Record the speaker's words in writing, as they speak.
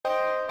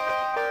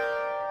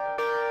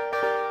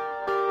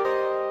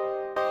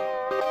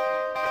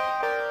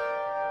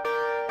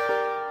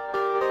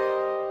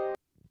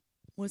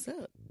What's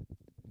up?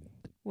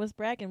 What's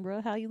bragging,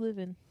 bro? How you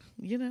living?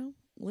 You know,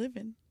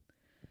 living.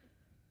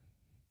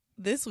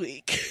 This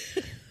week.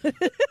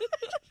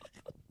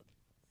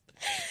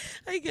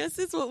 I guess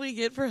it's what we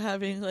get for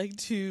having like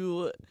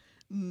 2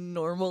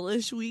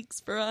 normal-ish weeks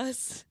for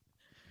us.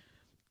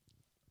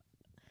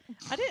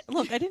 I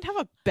didn't have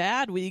a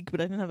bad week,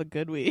 but I didn't have a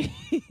good week.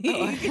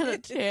 Oh, I had a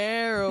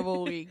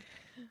terrible week.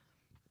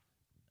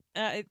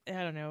 I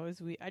don't know. It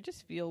was I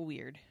just feel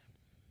weird.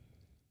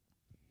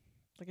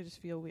 Like I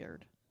just feel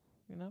weird,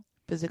 you know?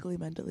 Physically,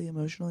 mentally,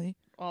 emotionally.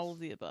 All of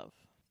the above.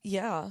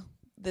 Yeah.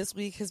 This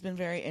week has been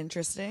very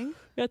interesting.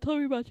 Yeah, tell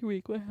me about your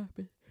week. What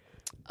happened?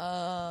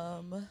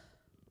 I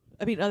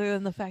mean, other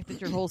than the fact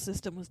that your whole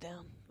system was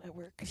down at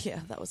work.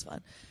 Yeah, that was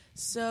fun.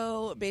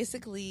 So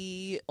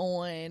basically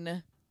on...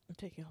 I'm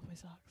taking off my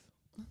socks.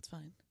 That's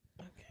fine.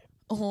 Okay.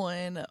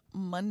 On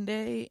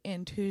Monday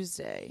and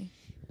Tuesday,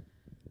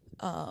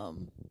 I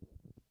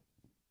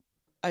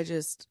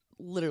just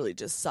literally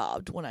just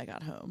sobbed when I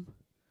got home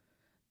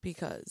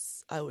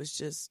because I was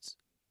just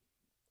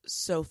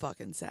so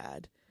fucking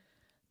sad,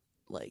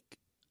 like,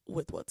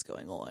 with what's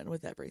going on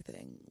with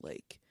everything.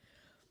 Like,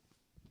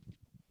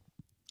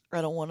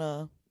 I don't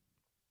know,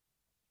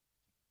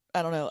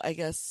 I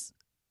guess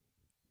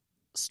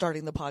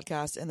starting the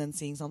podcast and then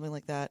seeing something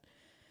like that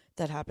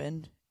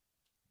happened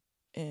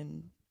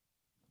in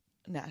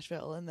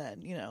Nashville, and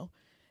then, you know,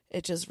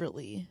 it just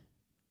really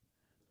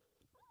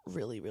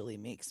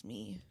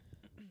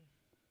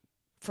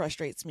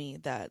frustrates me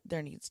that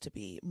there needs to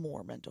be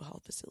more mental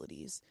health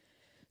facilities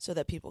so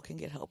that people can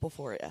get help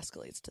before it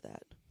escalates to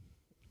that.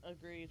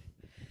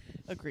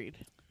 Agreed.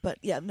 But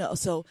yeah, no,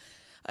 so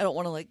I don't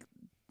want to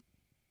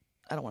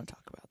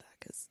talk about that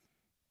because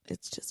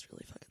it's just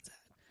really fucking sad.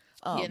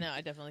 Yeah, no,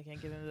 I definitely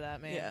can't get into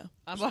that, man. Yeah.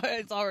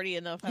 It's already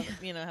enough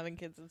having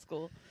kids in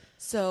school.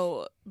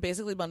 So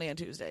basically Monday and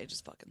Tuesday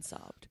just fucking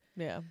sobbed.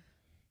 Yeah.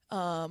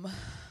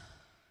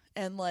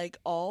 And like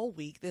all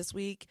week this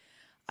week,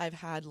 I've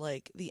had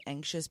like the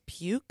anxious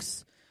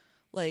pukes.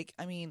 Like,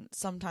 I mean,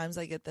 sometimes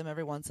I get them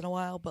every once in a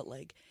while, but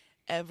like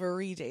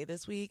every day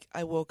this week,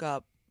 I woke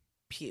up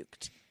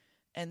puked.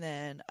 And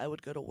then I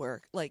would go to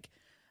work. Like,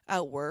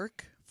 at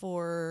work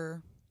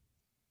for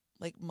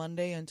like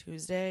Monday and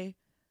Tuesday,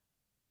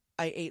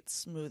 I ate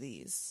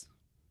smoothies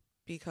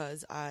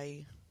because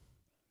I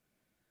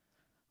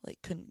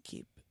like couldn't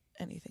keep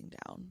anything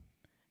down.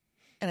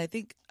 And I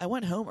think I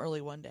went home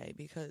early one day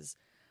because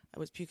I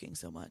was puking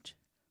so much.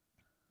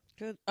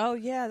 Good. Oh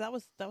yeah, that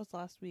was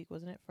last week,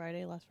 wasn't it?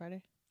 Last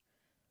Friday.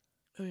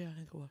 Oh yeah, I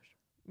think it was.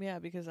 Yeah,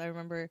 because I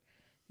remember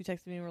you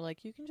texted me and were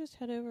like, "You can just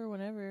head over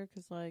whenever,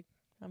 because like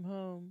I'm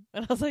home."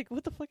 And I was like,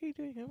 "What the fuck are you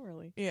doing home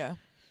early?" Yeah.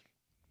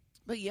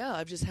 But yeah,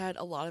 I've just had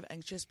a lot of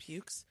anxious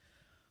pukes,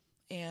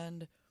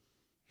 and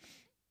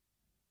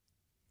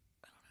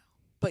I don't know.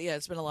 But yeah,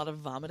 it's been a lot of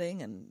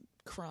vomiting and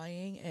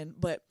crying,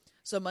 but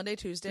so Monday,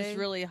 Tuesday, It's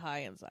really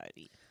high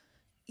anxiety.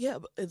 yeah,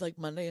 but like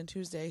Monday and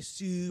Tuesday,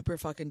 super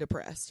fucking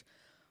depressed.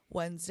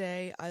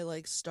 Wednesday, I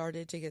like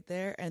started to get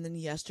there, and then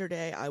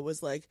yesterday, I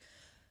was like,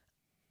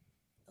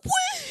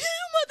 "Woohoo,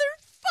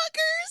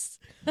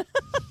 motherfuckers!"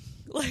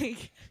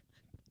 Like,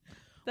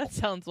 That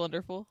sounds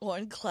wonderful.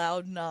 on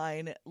cloud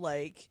 9,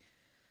 like,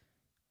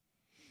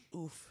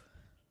 oof.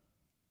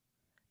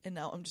 And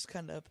now I'm just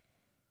kind of.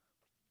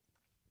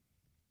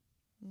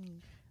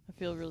 I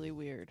feel really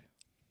weird.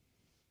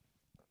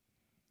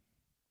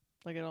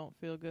 Like I don't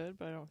feel good,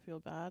 but I don't feel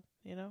bad,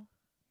 you know?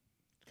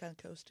 Kind of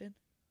coasted.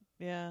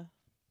 Yeah.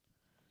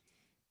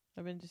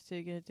 I've been just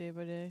taking it day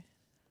by day.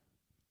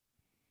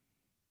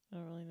 I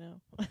don't really know.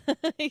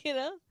 You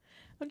know?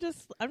 I'm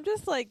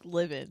just like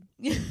living.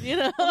 You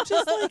know? I'm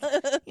just like,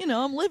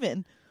 I'm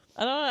living.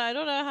 I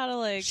don't know how to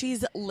like.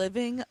 She's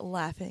living,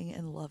 laughing,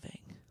 and loving.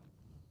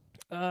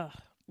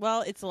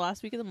 Well, it's the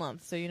last week of the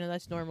month, so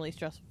that's normally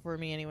stressful for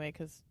me anyway,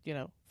 because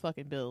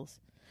fucking bills.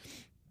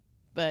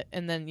 But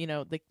and then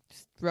the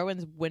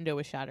Rowan's window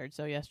was shattered,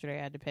 so yesterday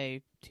I had to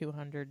pay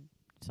 $200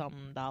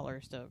 something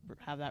to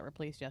have that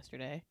replaced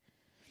yesterday,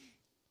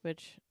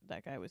 which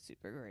that guy was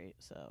super great,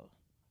 so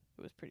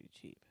it was pretty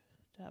cheap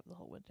to have the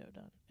whole window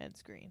done and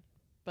screen.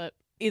 But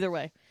either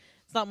way,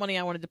 it's not money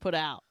I wanted to put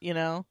out,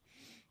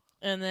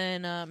 And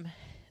then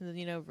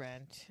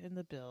rent and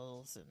the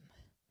bills and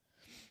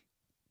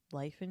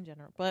life in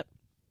general. But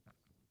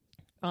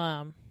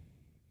I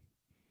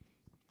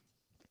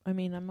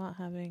mean, I'm not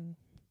having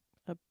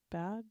a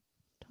bad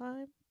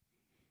time.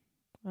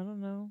 I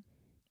don't know.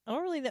 I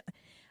don't really know.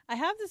 I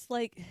have this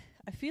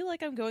I feel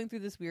like I'm going through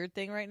this weird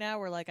thing right now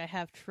where like I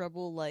have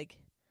trouble like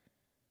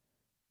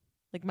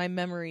my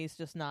memory is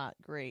just not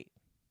great.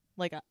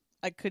 Like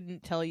I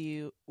couldn't tell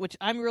you, which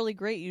I'm really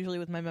great usually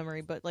with my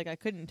memory, but like I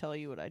couldn't tell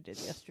you what I did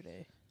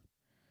yesterday.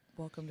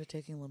 Welcome to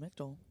taking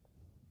Lamictal.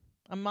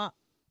 I'm not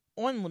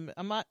on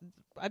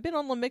I've been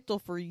on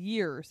Lamictal for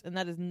years, and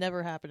that has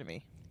never happened to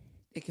me.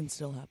 It can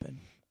still happen.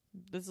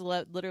 This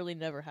has literally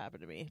never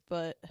happened to me,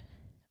 but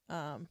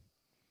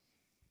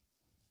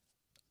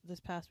this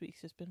past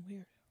week's just been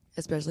weird.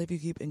 Especially if you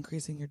keep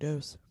increasing your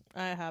dose.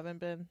 I haven't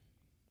been,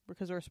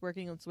 because we're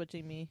working on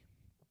switching me.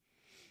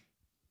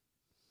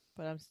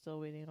 But I'm still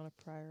waiting on a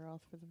prior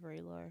auth for the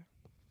Vraylar.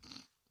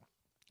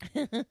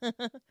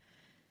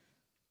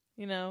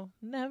 You know,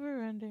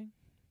 never ending.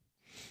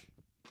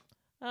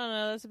 I don't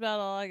know. That's about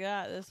all I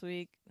got this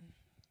week.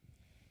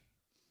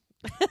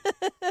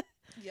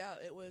 Yeah,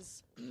 it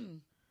was.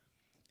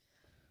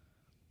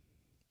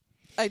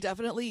 I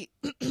definitely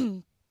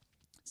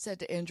said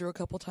to Andrew a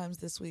couple times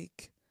this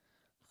week,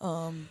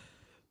 I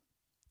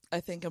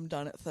think I'm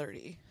done at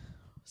 30.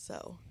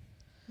 So.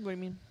 What do you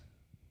mean?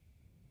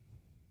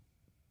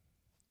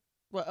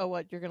 What? Oh,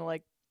 what? You're gonna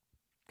like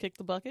kick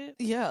the bucket?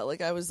 Yeah,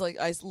 like I was like,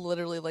 I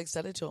literally like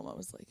said it to him. I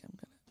was like, I'm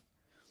gonna.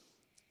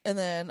 And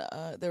then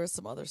there was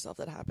some other stuff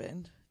that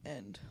happened,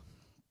 and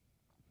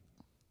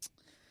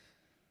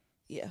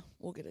yeah,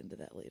 we'll get into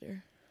that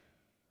later.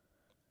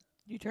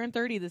 You turned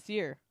 30 this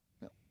year.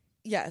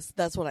 Yes,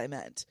 that's what I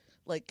meant.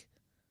 Like,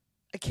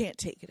 I can't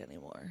take it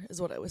anymore,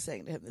 is what I was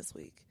saying to him this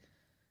week.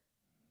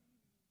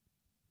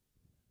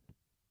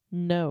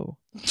 No.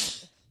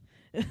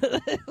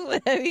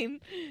 I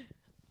mean,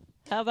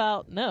 how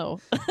about no?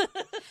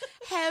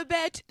 How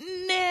about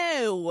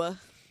no?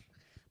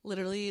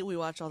 Literally, we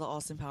watch all the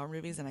Austin Power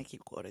movies, and I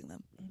keep quoting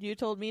them. You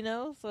told me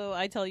no, so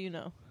I tell you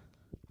no.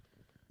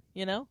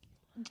 You know?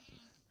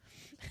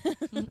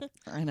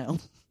 I know.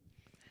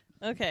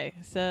 Okay,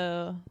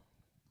 so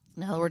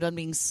Now that we're done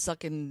being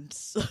sucking...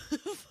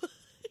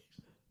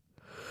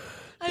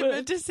 I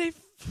meant to say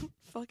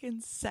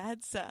fucking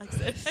sad sacks.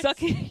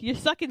 You're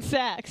sucking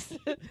sacks.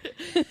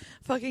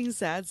 Fucking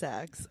sad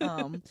sacks.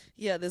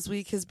 Yeah, this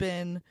week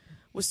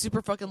was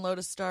super fucking low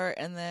to start,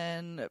 and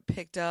then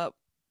picked up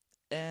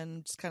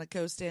and just kind of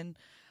coasting.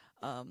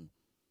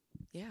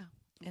 Yeah,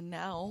 and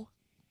now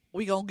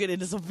we gonna get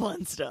into some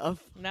fun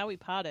stuff. Now we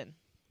podding.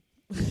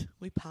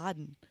 We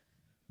podding.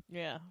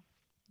 Yeah.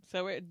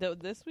 So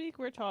this week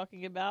we're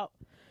talking about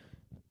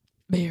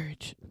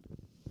marriage.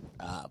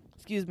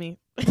 Excuse me.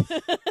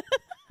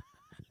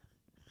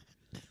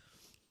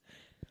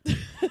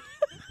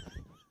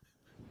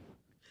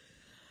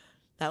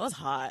 That was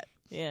hot.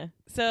 Yeah.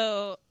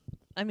 So,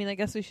 I mean, I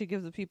guess we should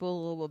give the people a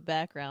little bit of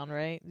background,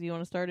 right? Do you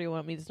want to start or you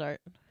want me to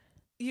start?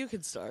 You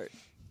can start.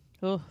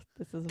 Oh,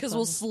 this is because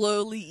we'll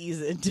slowly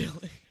ease into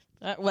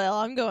it. Well,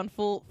 I'm going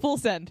full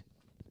send.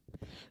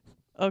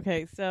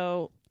 Okay,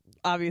 so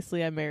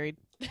obviously I'm married.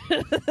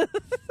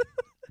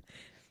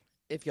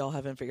 If y'all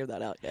haven't figured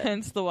that out yet.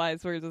 Hence the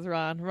wise words with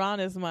Ron. Ron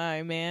is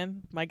my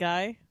man, my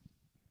guy,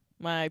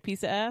 my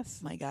piece of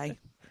ass. My guy.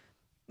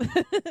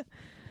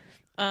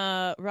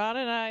 Ron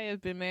and I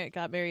have been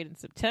got married in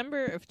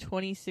September of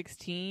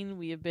 2016.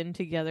 We have been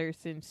together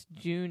since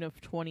June of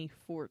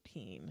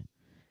 2014.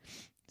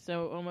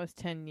 So almost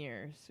 10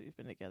 years we've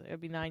been together. It'll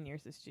be 9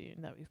 years this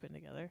June that we've been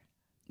together.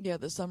 Yeah,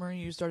 the summer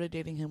you started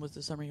dating him was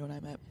the summer you and I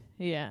met.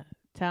 Yeah.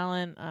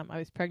 Talon, I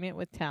was pregnant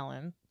with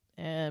Talon.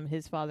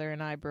 His father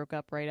and I broke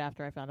up right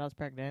after I found out I was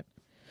pregnant.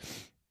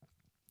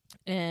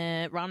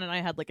 And Ron and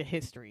I had like a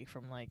history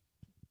from like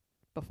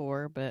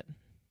before, but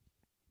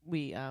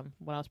we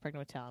when I was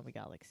pregnant with Talon, we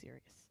got like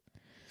serious.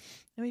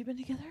 And we've been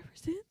together ever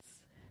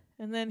since.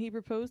 And then he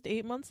proposed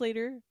 8 months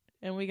later,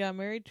 and we got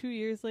married 2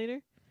 years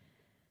later.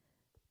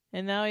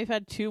 And now we've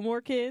had 2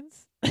 more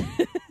kids.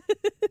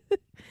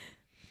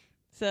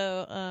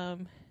 So,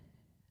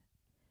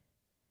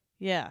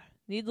 yeah,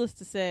 needless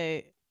to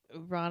say,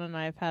 Ron and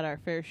I have had our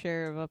fair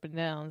share of up and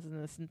downs in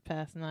this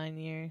past 9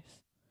 years.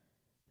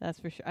 That's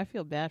for sure. I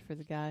feel bad for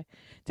the guy.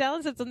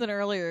 Talon said something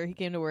earlier. He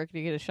came to work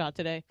to get a shot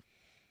today.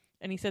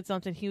 And he said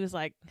something. He was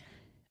like,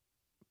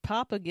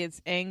 Papa gets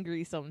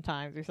angry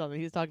sometimes or something.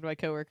 He was talking to my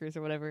coworkers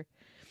or whatever.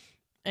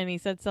 And he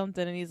said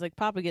something. And he's like,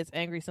 Papa gets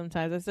angry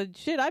sometimes. I said,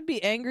 shit, I'd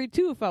be angry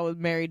too if I was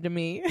married to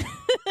me.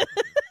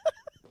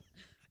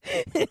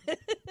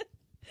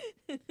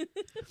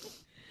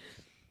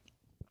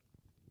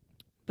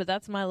 But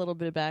that's my little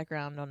bit of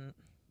background on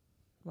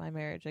my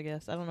marriage, I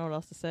guess. I don't know what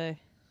else to say.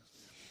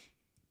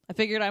 I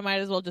figured I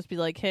might as well just be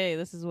like, hey,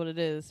 this is what it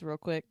is, real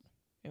quick.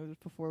 It was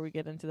before we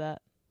get into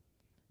that.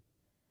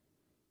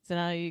 So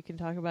now you can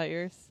talk about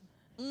yours.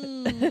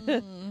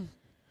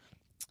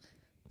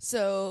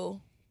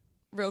 So,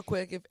 real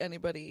quick, if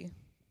anybody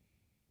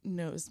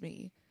knows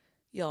me,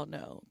 y'all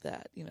know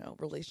that,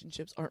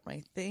 relationships aren't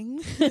my thing.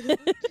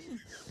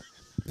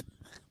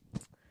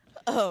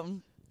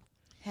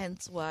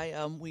 Hence why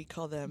we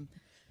call them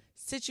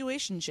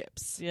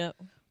situationships. Yep.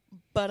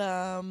 But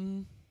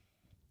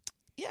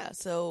yeah,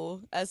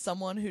 so as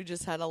someone who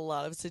just had a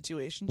lot of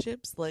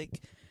situationships,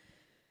 like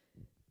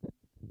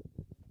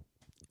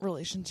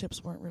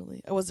relationships weren't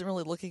really, I wasn't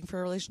really looking for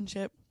a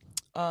relationship.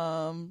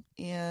 And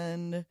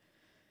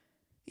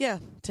yeah,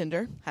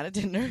 had a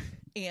Tinder.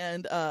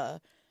 And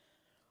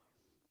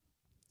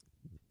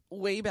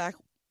way back,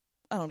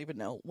 I don't even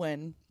know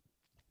when.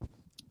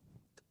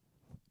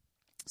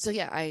 So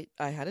yeah, I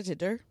had a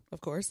Tinder, of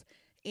course,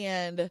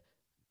 and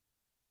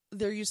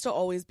there used to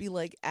always be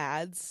like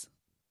ads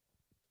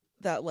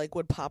that like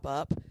would pop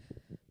up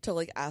to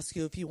like ask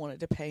you if you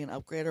wanted to pay an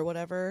upgrade or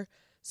whatever.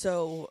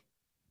 So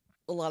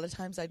a lot of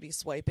times I'd be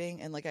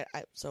swiping and like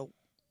I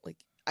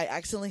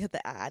accidentally hit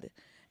the ad,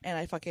 and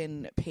I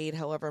fucking paid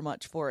however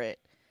much for it.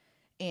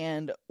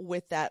 And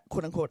with that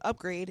quote unquote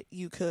upgrade,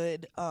 you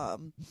could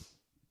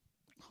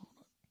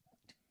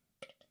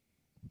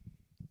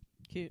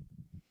Cute.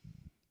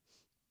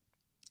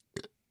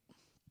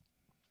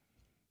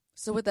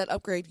 so with that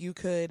upgrade you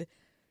could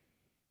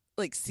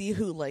like see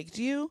who liked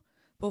you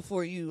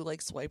before you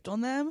like swiped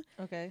on them.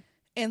 Okay.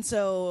 And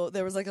so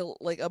there was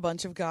like a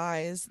bunch of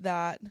guys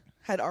that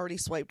had already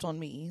swiped on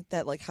me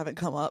that like haven't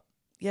come up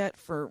yet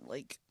for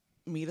like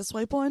me to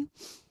swipe on.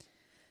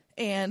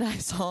 And I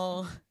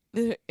saw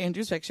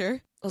Andrew's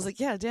picture. I was like,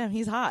 yeah, damn,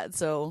 he's hot.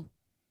 So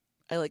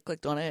I like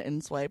clicked on it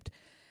and swiped,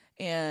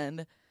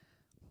 and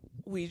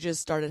we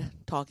just started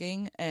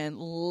talking, and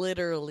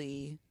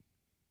literally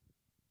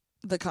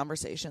the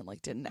conversation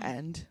like didn't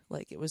end.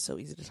 Like it was so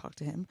easy to talk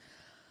to him.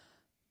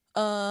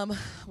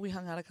 We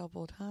hung out a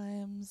couple of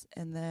times,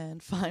 and then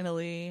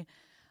finally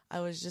I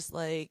was just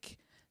like,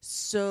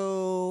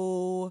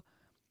 so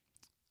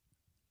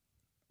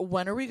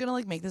when are we gonna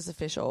like make this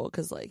official?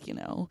 Because like, you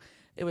know,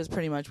 it was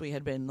pretty much, we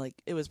had been like,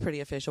 it was pretty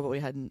official, but we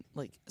hadn't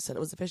like said it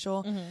was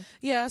official. Mm-hmm.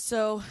 Yeah,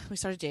 so we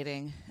started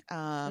dating.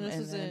 And this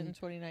and was then, in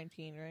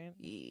 2019, right?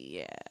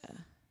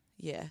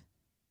 yeah.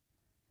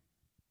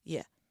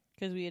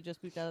 Because we had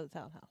just moved out of the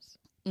townhouse.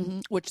 Mm-hmm.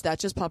 Which that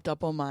just popped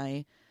up on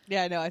my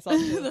Yeah, I know. I saw it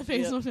too. the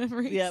Facebook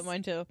memories. Yeah,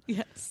 mine too.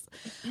 Yes.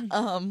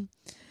 And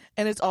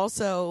it's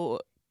also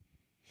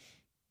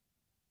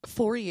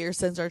 4 years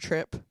since our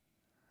trip.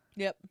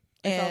 Yep.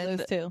 I saw And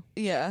those too.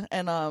 yeah,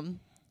 and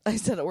I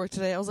said at work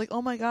today, I was like,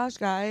 oh my gosh,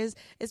 guys,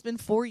 it's been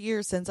 4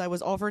 years since I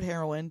was offered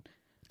heroin.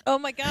 Oh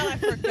my God, I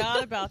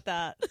forgot about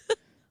that.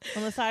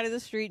 On the side of the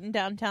street in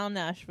downtown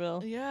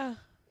Nashville. Yeah,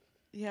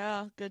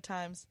 good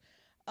times.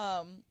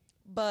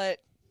 But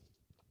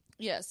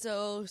yeah,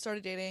 so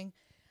started dating,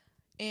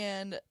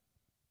 and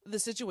the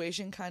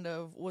situation kind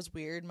of was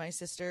weird. I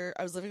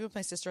was living with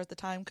my sister at the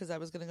time because I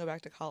was going to go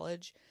back to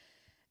college,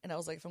 and I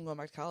was like, if I'm going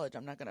back to college,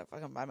 I'm not going to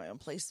fucking buy my own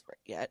place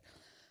yet.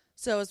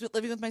 So I was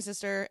living with my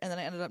sister, and then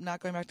I ended up not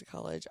going back to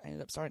college. I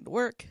ended up starting to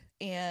work,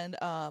 and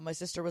my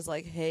sister was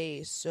like,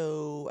 hey,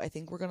 so I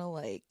think we're going to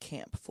like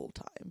camp full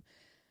time.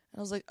 And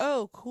I was like,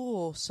 oh,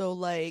 cool. So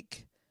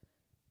like,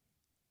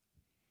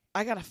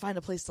 I got to find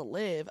a place to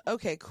live.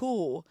 Okay,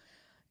 cool.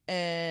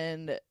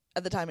 And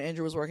at the time,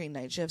 Andrew was working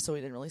night shift, so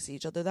we didn't really see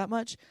each other that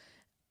much.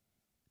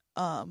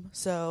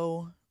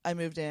 So I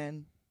moved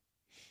in.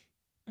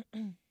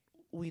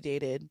 We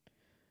dated.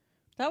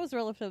 That was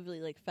relatively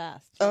like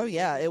fast. Oh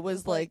yeah, it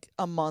was like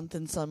a month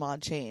and some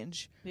odd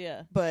change.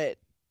 Yeah. But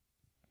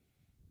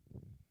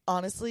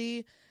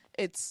honestly,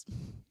 it's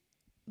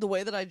the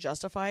way that I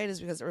justify it is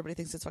because everybody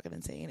thinks it's fucking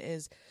insane.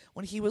 Is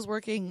when he was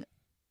working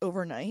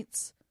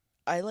overnights,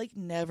 I like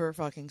never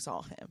fucking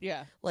saw him.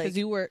 Yeah, like because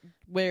you were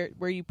where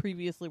you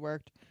previously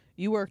worked.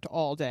 You worked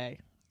all day.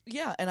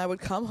 Yeah, and I would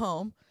come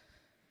home,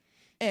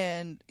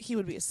 and he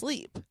would be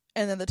asleep.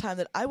 And then the time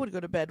that I would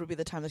go to bed would be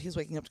the time that he was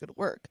waking up to go to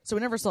work. So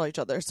we never saw each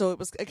other. So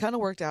it kind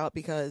of worked out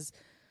because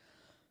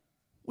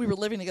we were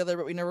living together,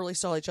 but we never really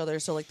saw each other.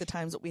 So like the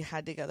times that we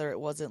had together, it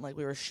wasn't like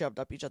we were shoved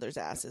up each other's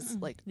asses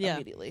like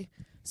immediately.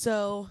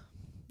 So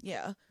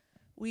yeah,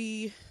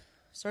 we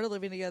started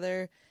living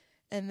together,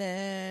 and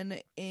then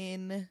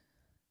in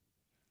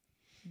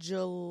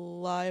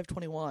July of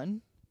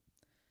 21,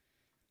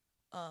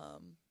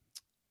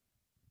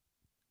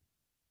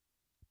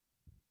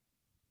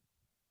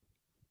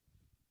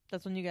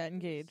 that's when you got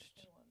engaged.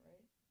 21,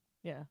 right?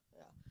 Yeah.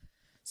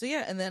 So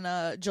yeah, and then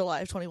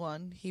July of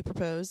 21, he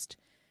proposed,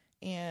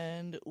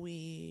 and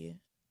we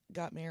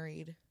got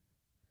married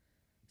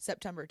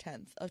September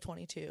 10th of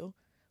 22,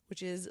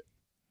 which is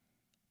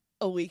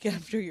a week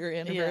after your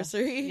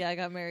anniversary. Yeah, I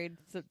got married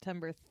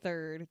September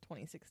 3rd,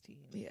 2016.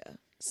 Yeah.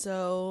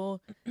 So,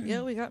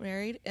 yeah, we got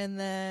married, and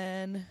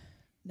then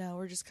now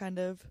we're just kind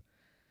of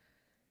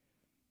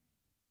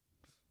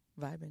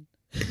vibing.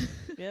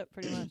 Yep,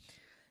 pretty much.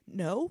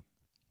 No,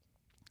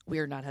 we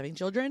are not having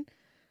children.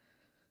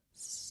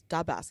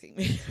 Stop asking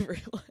me,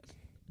 everyone.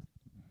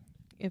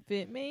 If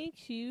it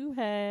makes you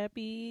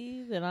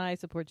happy, then I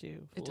support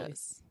you fully. It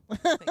does.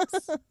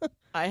 Thanks.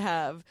 I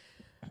have...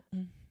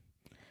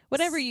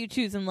 Whatever you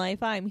choose in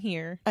life, I'm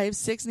here. I have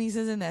 6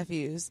 nieces and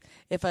nephews.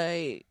 If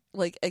I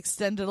like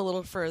extend it a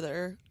little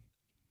further,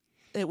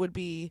 it would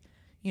be,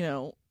 you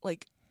know,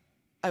 like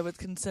I would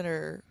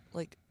consider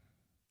like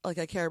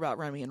I care about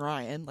Remy and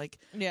Ryan, like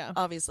Yeah.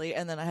 obviously,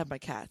 and then I have my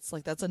cats.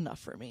 Like that's enough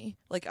for me.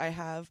 Like I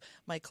have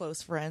my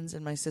close friends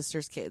and my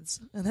sister's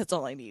kids, and that's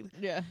all I need.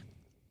 Yeah.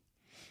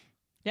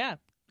 Yeah.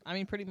 I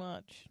mean, pretty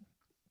much.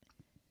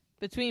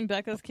 Between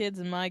Becca's kids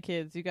and my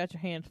kids, you got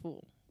your hands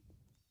full.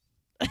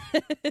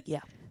 Yeah.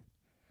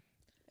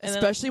 And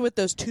Especially with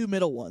those 2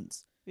 middle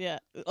ones. Yeah.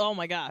 Oh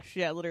my gosh.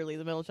 Yeah, literally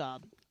the middle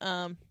child.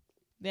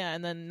 Yeah,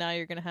 and then now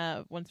you're gonna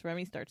have, once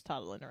Remy starts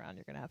toddling around,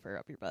 you're gonna have her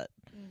up your butt.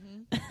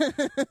 Mm-hmm.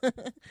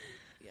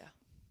 Yeah,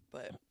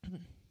 but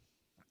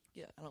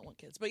yeah, I don't want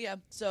kids. But yeah,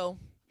 so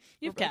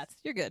You have cats.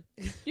 You're good.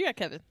 You got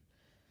Kevin.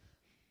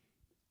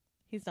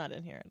 He's not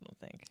in here, I don't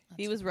think. That's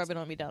He was depressing.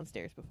 rubbing on me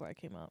downstairs before I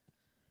came up.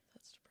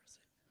 That's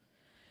depressing.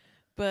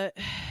 But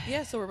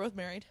yeah, so we're both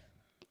married.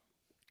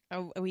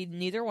 we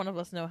neither one of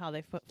us know how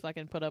they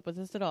fucking put up with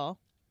this at all.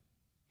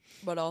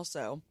 But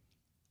also,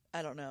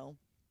 I don't know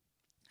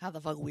how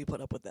the fuck we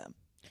put up with them.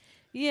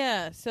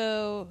 Yeah,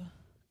 so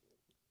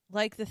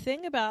like the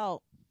thing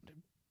about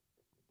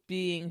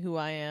being who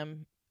I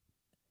am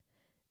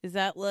is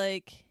that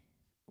like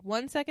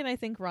 1 second I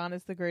think Ron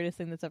is the greatest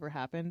thing that's ever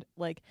happened.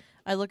 Like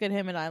I look at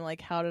him and I'm like,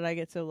 how did I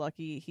get so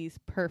lucky? He's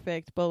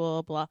perfect, blah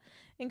blah blah.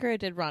 And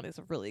granted, Ron is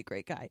a really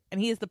great guy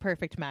and he is the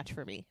perfect match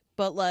for me.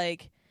 But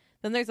like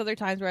then there's other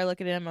times where I look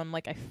at him, I'm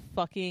like,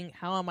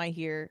 how am I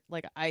here?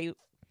 Like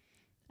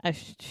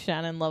as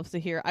Shannon loves to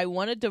hear, I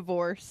want a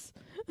divorce.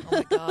 Oh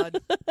my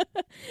God.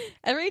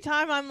 Every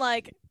time I'm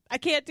like, I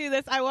can't do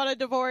this, I want a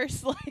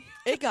divorce. Like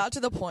it got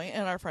to the point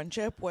in our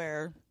friendship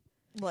where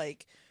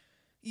like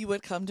you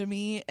would come to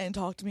me and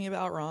talk to me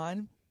about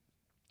Ron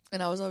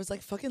and I was always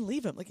like, fucking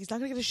leave him. Like he's not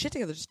gonna get his shit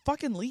together. Just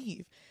fucking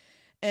leave.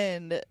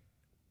 And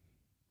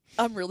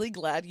I'm really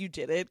glad you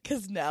did it,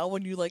 because now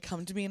when you like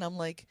come to me and I'm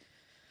like,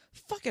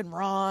 fucking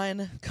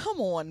Ron,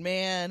 come on,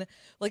 man.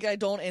 Like I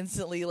don't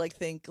instantly like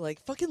think like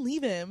fucking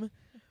leave him.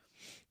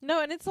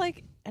 No, and it's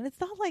like, and it's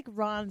not like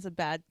Ron's a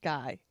bad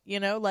guy, you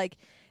know? Like,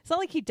 it's not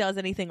like he does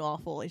anything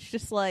awful. It's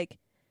just like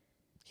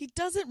he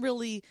doesn't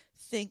really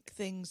think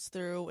things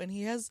through, and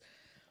he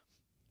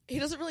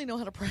doesn't really know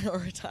how to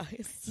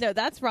prioritize. No,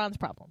 that's Ron's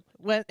problem.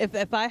 When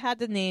if I had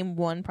to name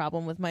one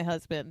problem with my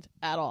husband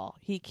at all,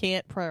 he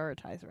can't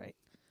prioritize right.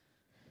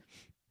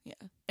 Yeah.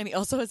 And he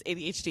also has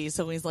ADHD,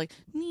 so he's like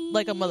a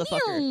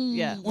motherfucker.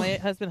 Yeah, my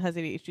husband has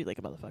ADHD like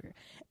a motherfucker.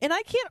 And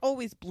I can't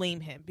always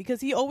blame him,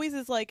 because he always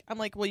is like, I'm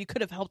like, well, you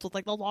could have helped with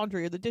like the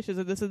laundry or the dishes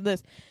or this and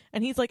this.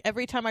 And he's like,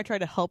 every time I try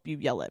to help, you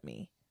yell at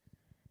me.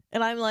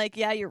 And I'm like,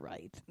 yeah, you're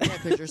right. Yeah,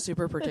 because you're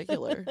super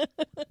particular.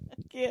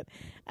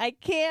 I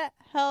can't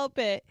help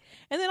it.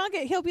 And then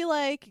he'll be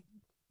like,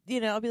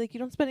 I'll be like, you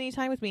don't spend any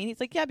time with me. And he's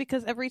like, yeah,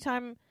 because every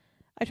time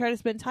I try to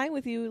spend time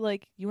with you,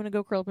 like, you want to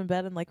go curl up in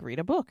bed and like read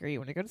a book, or you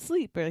want to go to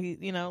sleep, or he's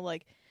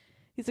like,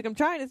 I'm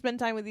trying to spend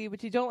time with you,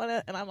 but you don't want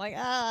to. And I'm like,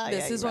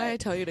 this is why right. I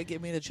tell you to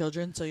give me the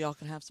children so y'all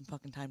can have some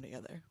fucking time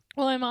together.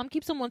 Well, my mom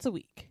keeps them once a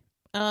week.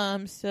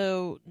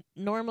 So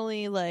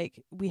normally,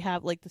 like, we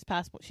have like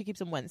she keeps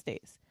them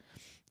Wednesdays.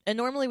 And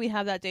normally we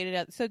have that dated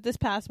out. So this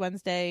past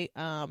Wednesday,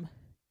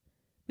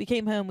 we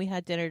came home, we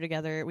had dinner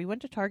together. We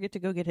went to Target to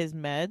go get his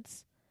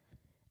meds.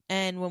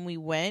 And when we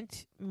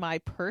went, my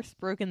purse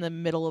broke in the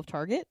middle of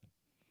Target.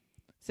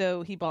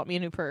 So he bought me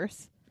a new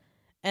purse.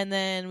 And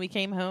then we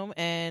came home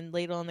and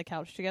laid on the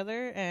couch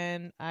together,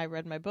 and I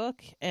read my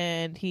book,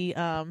 and he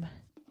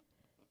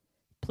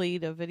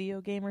played a video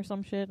game or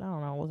some shit. I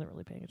don't know. I wasn't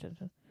really paying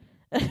attention.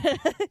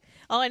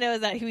 All I know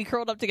is that we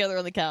curled up together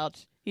on the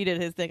couch. He did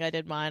his thing, I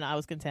did mine. I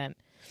was content.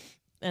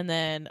 And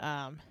then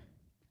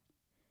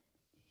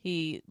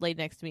he laid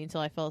next to me until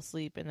I fell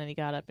asleep, and then he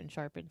got up and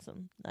sharpened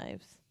some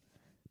knives.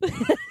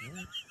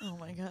 Oh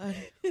my God.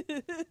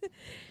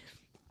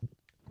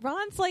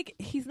 Ron's like,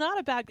 he's not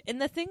a bad,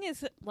 and the thing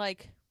is,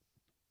 like,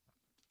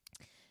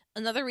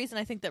 another reason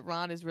I think that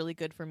Ron is really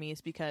good for me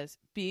is because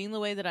being the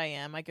way that I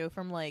am, I go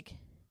from like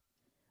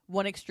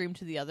one extreme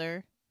to the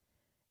other,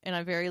 and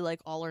I'm very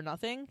like all or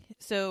nothing.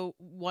 So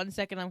 1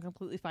 second I'm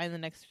completely fine, the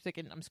next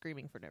second I'm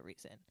screaming for no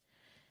reason.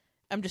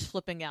 I'm just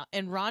flipping out.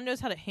 And Ron knows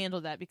how to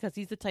handle that, because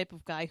he's the type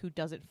of guy who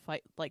doesn't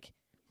fight. Like,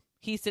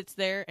 he sits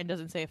there and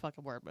doesn't say a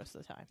fucking word most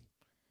of the time.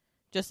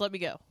 Just let me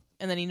go.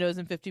 And then he knows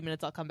in 15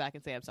 minutes I'll come back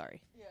and say I'm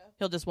sorry. Yeah.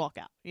 He'll just walk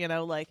out,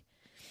 like,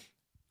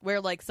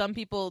 where like some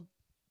people,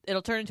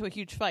 it'll turn into a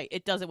huge fight.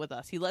 It doesn't with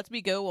us. He lets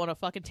me go on a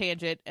fucking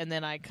tangent, and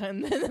then I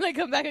come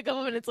back a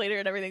couple minutes later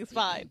and everything's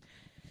fine.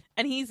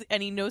 And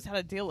he knows how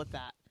to deal with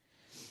that.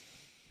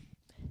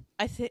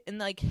 And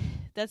like,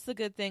 that's the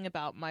good thing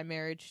about my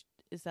marriage,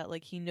 is that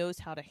like he knows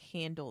how to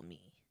handle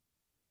me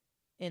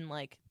in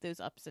like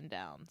those ups and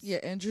downs. Yeah,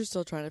 Andrew's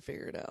still trying to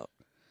figure it out.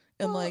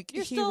 And well, like,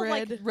 you're he still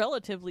read, like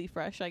relatively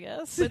fresh, I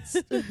guess.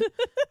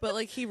 but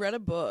like, he read a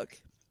book,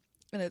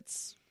 and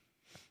it's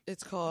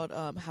called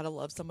How to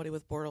Love Somebody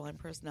with Borderline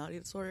Personality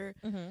Disorder.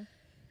 Mm-hmm.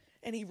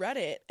 And he read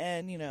it,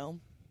 and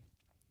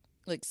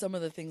like some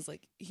of the things,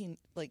 like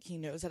he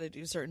knows how to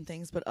do certain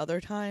things, but other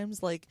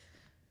times, like,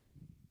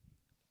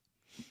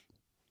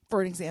 for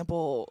an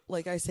example,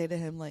 like I say to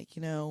him, like,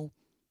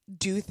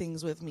 do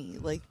things with me,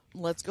 like,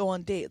 let's go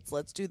on dates,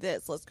 let's do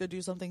this, let's go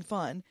do something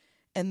fun.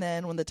 And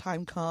then when the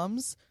time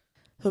comes,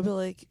 he'll be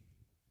like,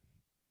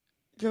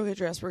 go get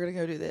dressed, we're gonna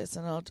go do this.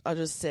 And I'll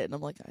just sit, and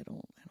I'm like, I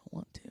don't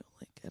want to,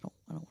 like, I don't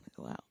want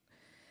to go out.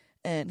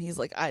 And he's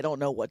like, I don't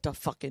know what to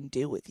fucking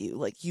do with you.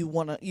 Like, you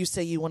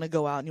say you want to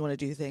go out and you want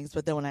to do things,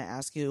 but then when I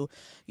ask you,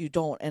 you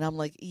don't. And I'm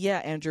like, yeah,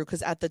 Andrew,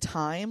 because at the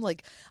time,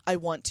 like, I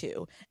want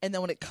to. And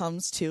then when it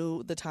comes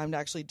to the time to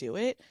actually do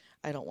it,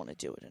 I don't want to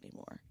do it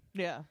anymore.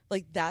 Yeah.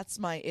 Like, that's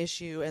my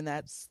issue. And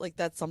that's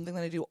something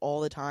that I do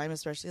all the time,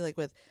 especially like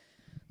with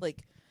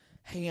like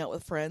hanging out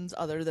with friends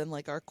other than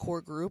like our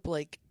core group.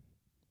 Like,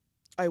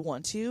 I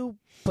want to,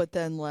 but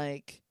then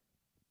like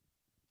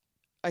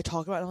I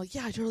talk about it, I'm like,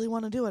 yeah, I totally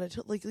want to do it.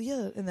 Like,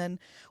 yeah. And then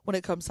when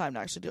it comes time to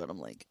actually do it, I'm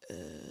like,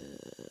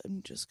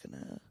 I'm just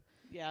gonna.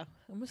 Yeah,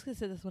 I'm just gonna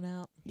sit this one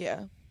out.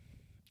 Yeah.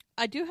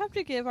 I do have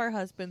to give our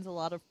husbands a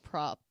lot of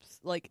props.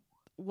 Like,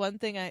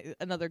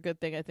 another good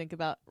thing I think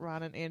about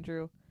Ron and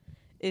Andrew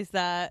is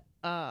that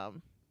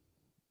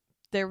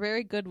they're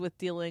very good with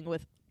dealing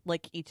with,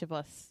 like, each of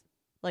us.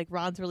 Like,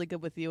 Ron's really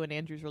good with you and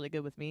Andrew's really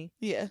good with me.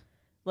 Yeah.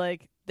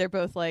 Like, they're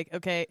both like,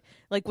 okay,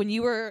 like when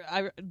you were,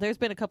 there's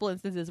been a couple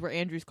instances where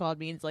Andrew's called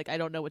me and it's like, I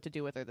don't know what to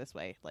do with her this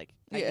way. Like,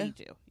 I need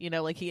you. You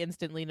know, like he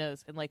instantly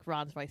knows. And like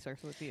Ron's vice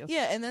versa with you.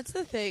 Yeah, and that's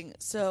the thing.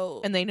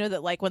 So. And they know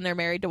that like when they're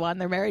married to one,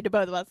 they're married to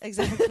both of us.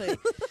 Exactly.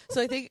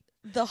 So I think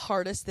the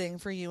hardest thing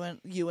for you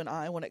and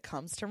I when it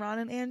comes to Ron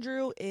and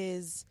Andrew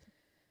is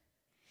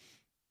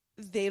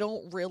they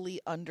don't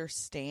really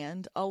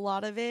understand a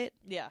lot of it.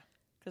 Yeah.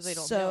 Because they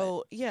don't so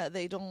know it. Yeah,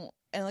 they don't.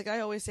 And like I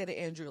always say to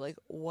Andrew, like,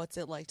 what's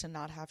it like to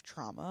not have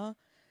trauma?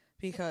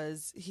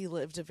 Because he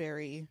lived a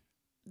very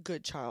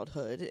good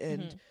childhood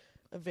and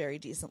a very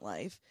decent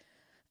life.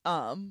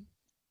 And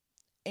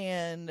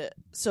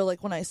so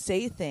like when I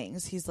say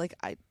things, he's like,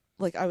 I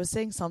was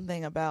saying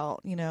something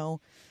about, you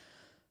know,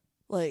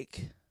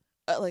 like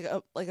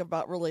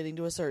about relating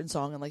to a certain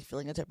song and like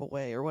feeling a type of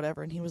way or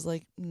whatever. And he was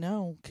like,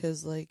 no,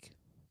 because like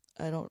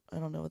I don't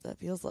know what that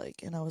feels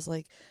like. And I was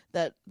like,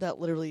 that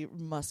literally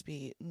must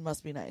be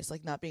nice.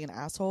 Like not being an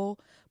asshole,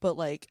 but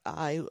like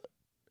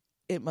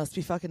it must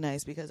be fucking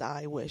nice because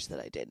I wish that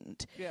I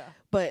didn't. Yeah.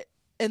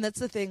 And that's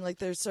the thing, like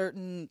there's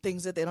certain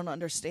things that they don't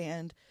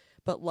understand,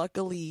 but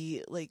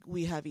luckily like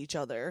we have each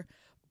other.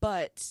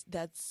 But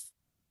that's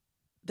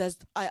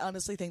I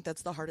honestly think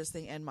that's the hardest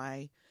thing in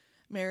my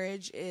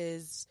marriage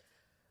is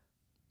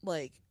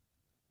like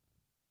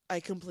I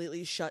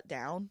completely shut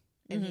down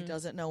and he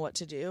doesn't know what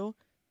to do.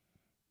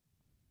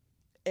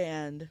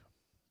 And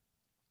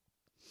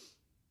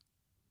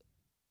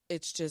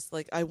it's just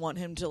like I want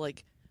him to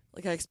like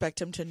I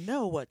expect him to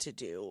know what to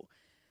do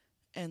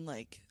and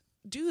like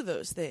do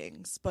those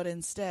things, but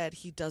instead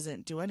he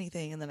doesn't do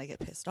anything, and then I get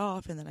pissed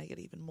off, and then I get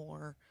even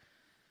more.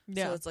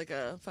 Yeah. So it's like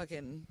a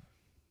fucking.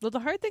 Well, the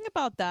hard thing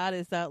about that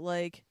is that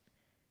like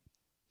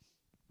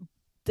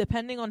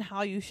depending on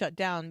how you shut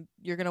down,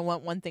 you're gonna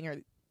want one thing or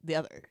the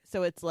other.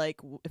 So it's like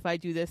if I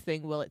do this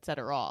thing, will it set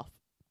her off?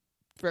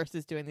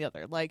 Versus doing the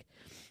other. Like.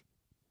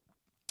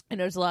 And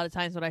there's a lot of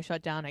times when I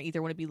shut down, I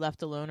either want to be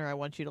left alone or I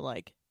want you to,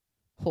 like,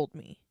 hold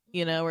me,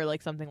 you know, or,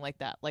 like, something like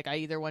that. Like, I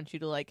either want you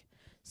to, like,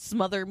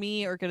 smother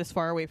me or get as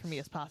far away from me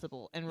as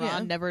possible. And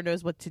Ron never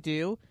knows what to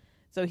do.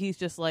 So he's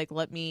just, like,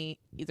 let me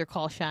either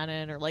call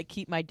Shannon or, like,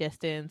 keep my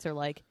distance or,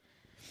 like,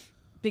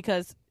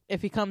 because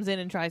if he comes in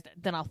and tries,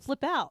 then I'll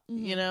flip out,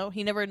 you know?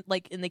 He never,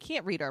 like, and they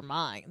can't read our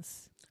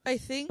minds. I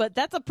think. But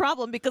that's a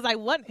problem because I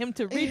want him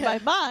to read my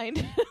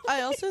mind.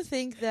 I also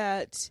think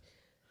that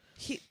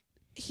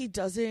he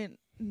doesn't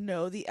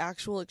know the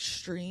actual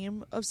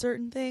extreme of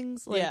certain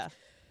things. Like,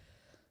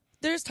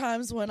 there's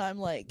times when I'm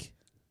like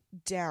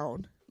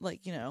down,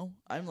 like, you know,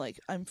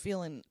 I'm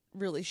feeling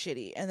really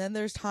shitty, and then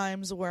there's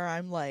times where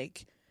I'm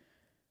like,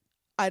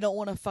 I don't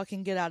want to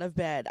fucking get out of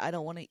bed, I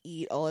don't want to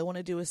eat, all I want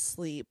to do is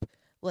sleep,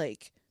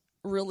 like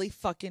really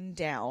fucking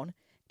down.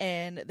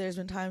 And there's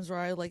been times where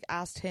I like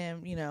asked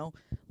him, you know,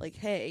 like,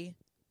 hey,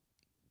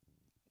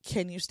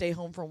 can you stay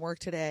home from work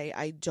today?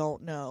 I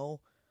don't know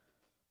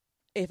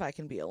if I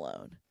can be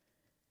alone.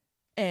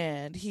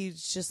 And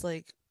he's just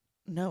like,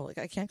 no, like,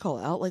 I can't call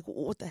out. Like,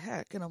 what the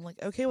heck? And I'm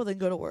like, okay, well, then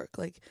go to work.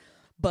 Like,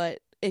 but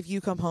if you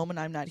come home and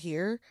I'm not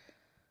here,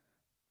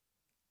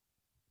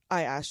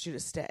 I asked you to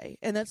stay.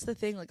 And that's the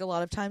thing. Like, a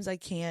lot of times I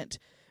can't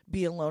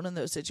be alone in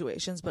those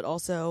situations, but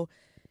also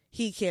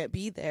he can't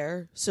be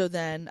there. So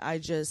then I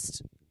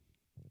just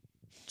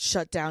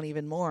shut down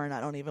even more, and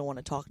I don't even want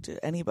to talk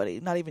to anybody,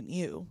 not even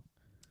you.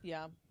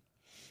 Yeah.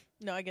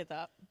 No, I get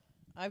that.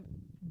 I've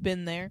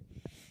been there.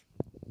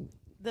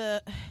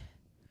 The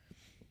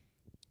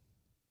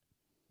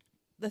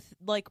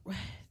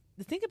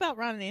thing about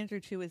Ron and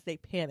Andrew too is they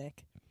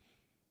panic.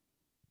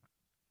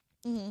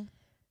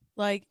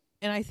 Like,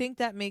 and I think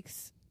that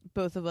makes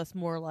both of us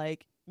more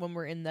like, when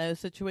we're in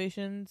those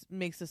situations,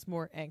 makes us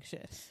more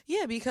anxious.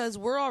 Yeah, because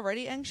we're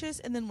already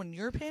anxious, and then when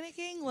you're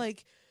panicking,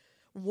 like,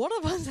 one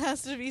of us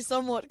has to be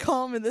somewhat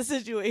calm in the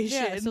situation.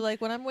 Yeah, so like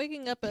when I'm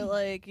waking up at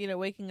like, you know,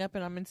 waking up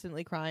and I'm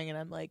instantly crying and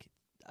I'm like,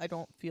 I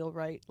don't feel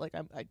right. Like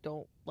I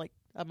don't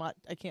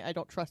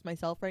trust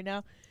myself right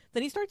now.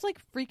 Then he starts like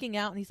freaking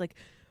out and he's like,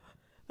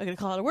 I gotta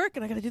call out of work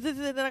and I gotta do this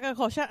and then I gotta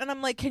call Shannon. And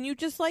I'm like, can you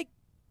just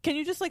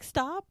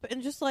stop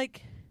and just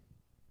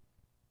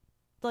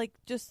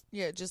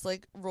just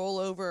like roll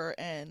over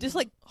and just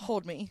like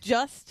hold me.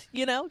 Just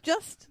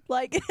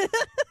like,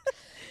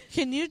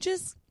 can you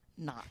just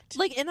not?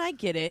 Like, and I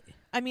get it.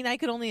 I mean, I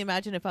could only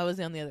imagine if I was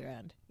on the other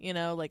end, you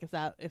know, like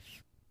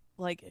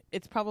like,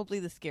 it's probably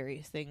the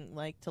scariest thing,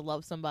 like, to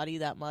love somebody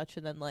that much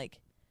and then, like,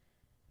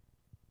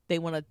 they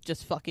want to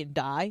just fucking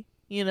die,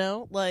 you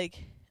know?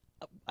 Like,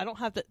 I don't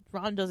have to,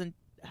 Ron doesn't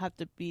have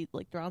to be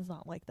like Ron's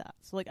not like that.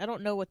 So like I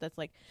don't know what that's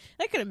like.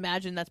 I can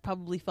imagine that's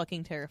probably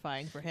fucking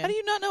terrifying for him. How do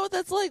you not know what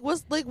that's like?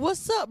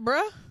 What's up,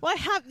 bruh? Well,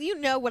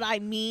 what I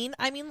mean?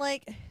 I mean,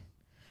 like,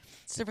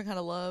 It's a different kind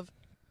of love.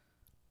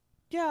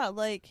 yeah,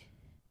 like,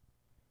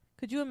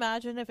 could you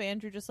imagine if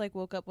Andrew just like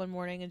woke up one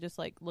morning and just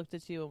like looked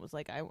at you and was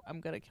like,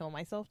 I'm gonna kill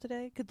myself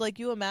today? Could like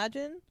you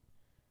imagine?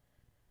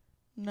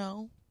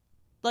 No.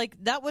 Like,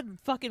 that would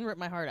fucking rip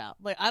my heart out.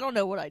 Like, I don't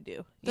know what I'd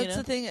do. That's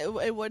the thing.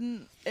 It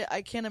wouldn't.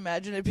 I can't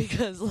imagine it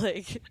because,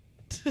 like,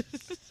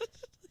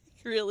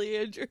 really,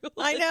 Andrew.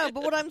 I know,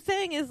 but what I'm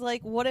saying is,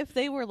 like, what if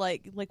they were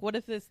like, what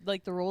if this,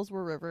 like, the roles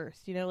were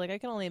reversed? You know, like, I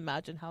can only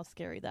imagine how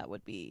scary that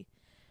would be.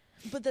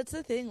 But that's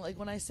the thing. Like,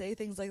 when I say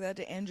things like that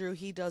to Andrew,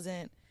 he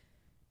doesn't.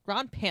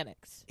 Ron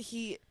panics.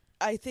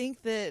 I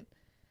think that.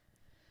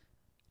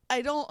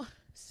 I don't.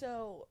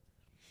 So.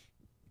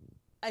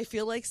 I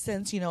feel like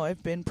since,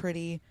 I've been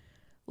pretty.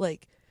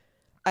 Like,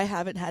 I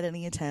haven't had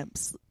any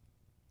attempts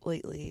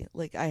lately.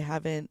 Like, I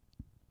haven't,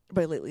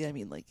 by lately, I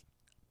mean, like,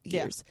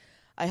 years. Yeah.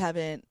 I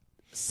haven't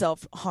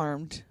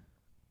self-harmed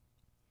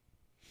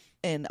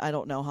in I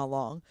don't know how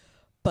long.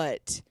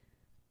 But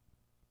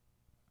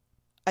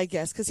I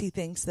guess because he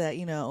thinks that,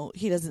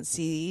 he doesn't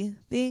see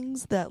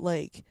things that,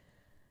 like,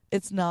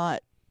 it's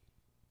not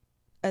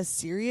as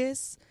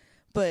serious.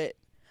 But,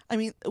 I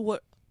mean,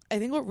 what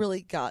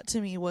really got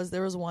to me was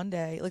there was one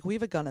day, like, we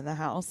have a gun in the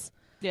house.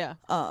 Yeah.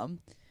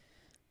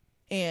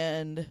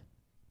 And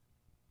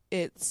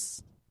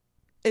it's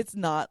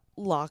not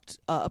locked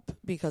up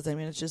because I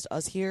mean it's just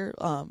us here.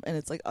 And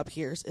it's like up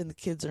here and the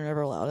kids are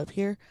never allowed up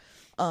here.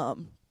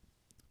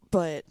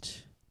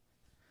 But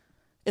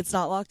it's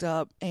not locked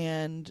up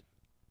and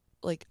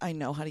like I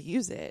know how to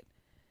use it.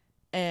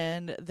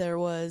 And there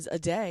was a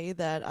day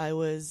that I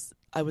was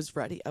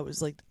ready. I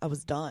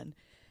was done.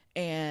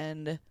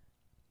 And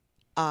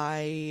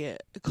I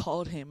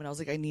called him and I was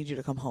like, I need you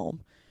to come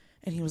home.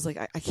 And he was like,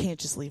 I can't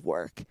just leave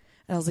work.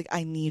 And I was like,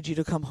 I need you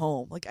to come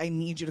home. Like, I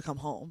need you to come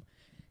home.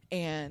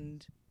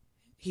 And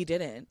he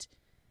didn't.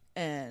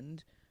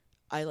 And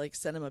I, like,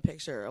 sent him a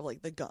picture of,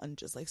 like, the gun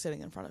just, like,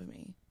 sitting in front of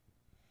me.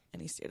 And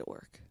he stayed at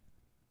work.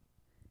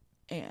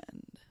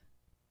 And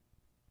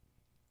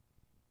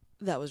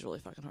that was really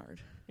fucking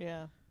hard.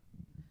 Yeah.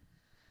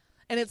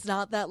 And it's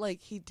not that,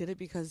 like, he did it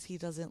because he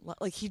doesn't,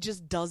 like, he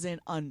just doesn't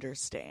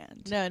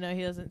understand. No,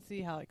 he doesn't see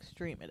how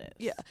extreme it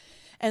is. Yeah.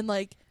 And,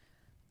 like,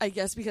 I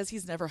guess because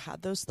he's never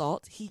had those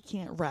thoughts, he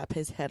can't wrap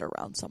his head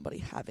around somebody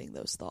having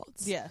those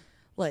thoughts. Yeah.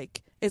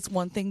 Like, it's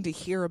one thing to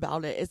hear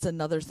about it. It's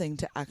another thing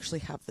to actually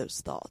have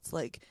those thoughts.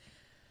 Like,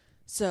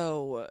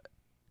 so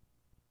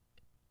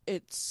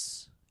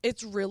it's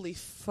really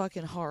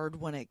fucking hard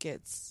when it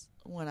gets,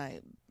 when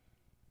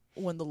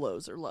the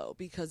lows are low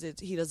because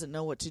he doesn't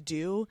know what to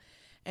do.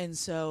 And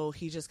so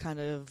he just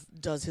kind of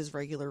does his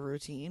regular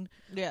routine,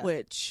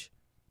 which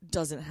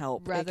doesn't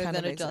help. Rather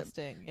than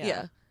adjusting.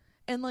 Yeah.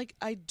 And, like,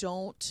 I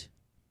don't,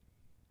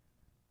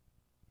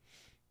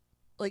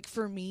 like,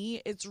 for me,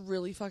 it's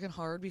really fucking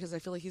hard because I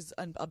feel like he's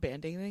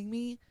abandoning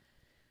me.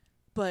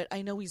 But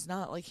I know he's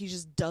not. Like, he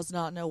just does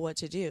not know what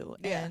to do.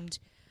 Yeah. And,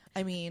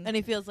 I mean. And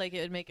he feels like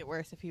it would make it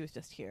worse if he was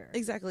just here.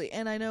 Exactly.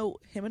 And I know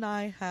him and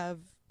I have,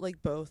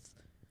 like, both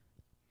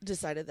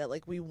decided that,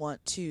 like, we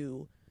want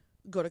to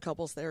go to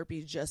couples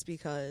therapy just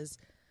because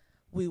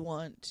I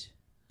want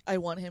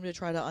him to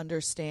try to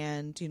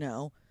understand,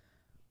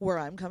 where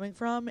I'm coming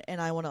from,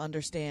 and I want to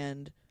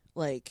understand,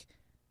 like,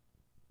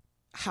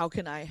 how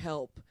can I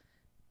help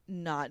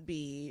not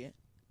be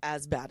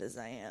as bad as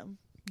I am?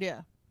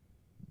 Yeah.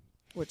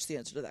 Which the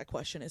answer to that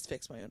question is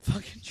fix my own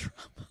fucking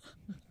trauma.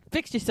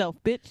 Fix yourself,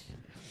 bitch.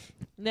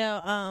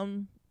 No,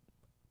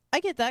 I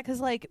get that because,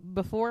 like,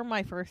 before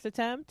my first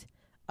attempt,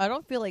 I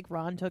don't feel like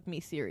Ron took me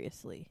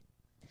seriously.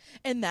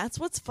 And that's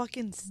what's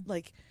fucking,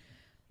 like,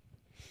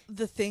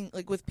 the thing,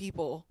 like, with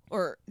people,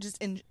 or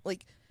just in,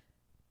 like,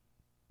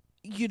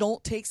 you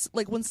don't take,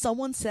 like, when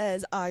someone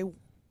says I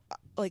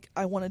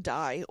want to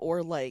die,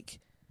 or like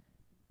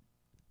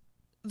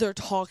they're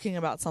talking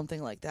about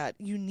something like that,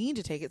 you need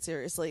to take it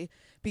seriously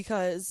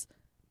because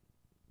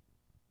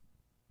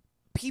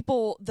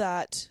people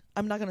that,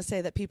 I'm not going to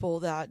say that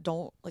people that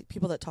don't, like,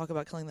 people that talk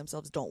about killing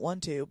themselves don't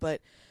want to, but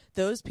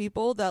those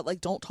people that,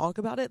 like, don't talk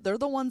about it, they're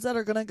the ones that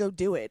are going to go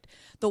do it.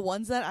 The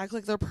ones that act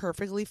like they're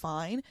perfectly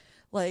fine,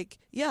 like,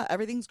 yeah,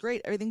 everything's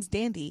great, everything's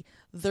dandy,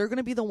 they're going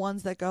to be the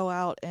ones that go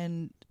out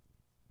and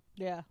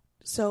yeah.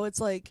 So it's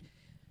like,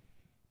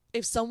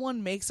 if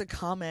someone makes a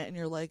comment and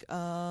you're like,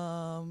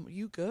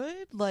 you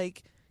good?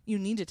 Like, you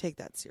need to take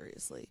that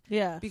seriously.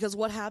 Yeah. Because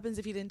what happens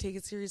if you didn't take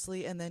it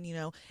seriously and then,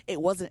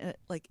 it wasn't,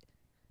 like,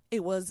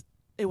 it wasn't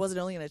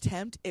only an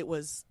attempt, it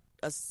was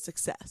a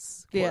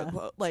success. Quote, yeah.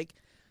 unquote. Like,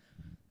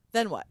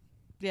 then what?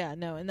 Yeah,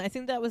 no. And I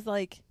think that was,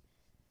 like,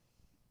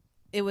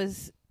 it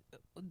was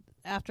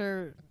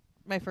after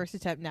my first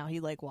attempt. Now he,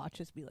 like,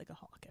 watches me like a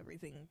hawk.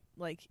 Everything,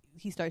 like,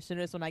 he starts to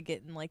notice when I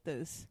get in, like,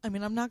 those. I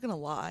mean, I'm not gonna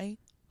lie,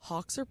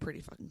 hawks are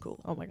pretty fucking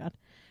cool. Oh my god.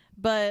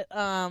 But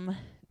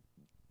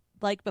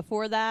like,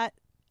 before that,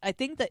 I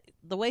think that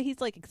the way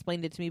he's, like,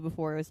 explained it to me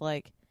before was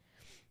like,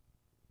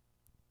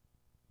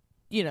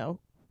 you know,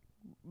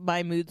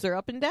 my moods are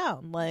up and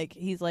down. Like,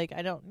 he's like,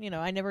 I don't, you know,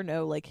 I never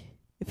know, like,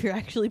 if you're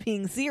actually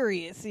being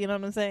serious. You know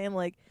what I'm saying?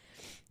 Like,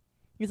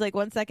 he's like,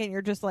 one second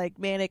you're just, like,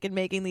 manic and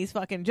making these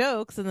fucking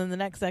jokes, and then the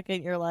next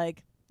second you're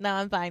like, no,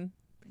 I'm fine.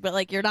 But,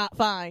 like, you're not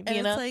fine, and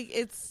you know?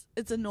 it's like,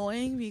 it's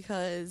annoying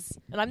because...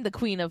 And I'm the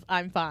queen of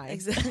I'm fine.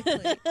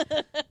 Exactly.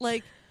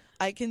 Like,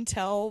 I can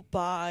tell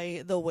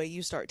by the way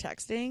you start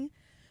texting,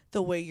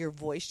 the way your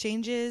voice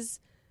changes,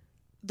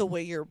 the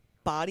way your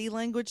body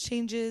language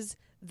changes,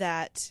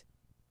 that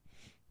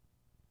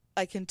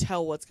I can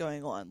tell what's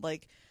going on.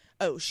 Like,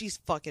 oh, she's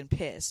fucking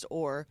pissed,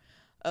 or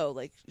oh,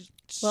 like,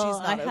 she's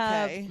not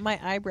okay. My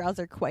eyebrows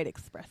are quite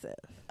expressive.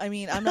 I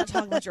mean, I'm not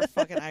talking about your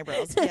fucking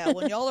eyebrows. Yeah,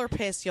 when y'all are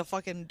pissed, you'll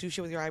fucking do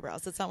shit with your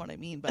eyebrows. That's not what I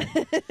mean, but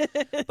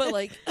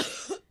like,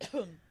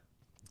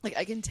 like,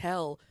 I can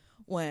tell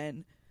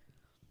when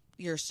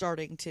you're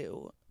starting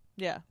to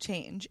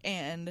change,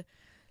 and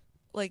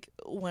like,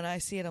 when I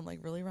see it, I'm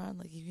like, really, Ron?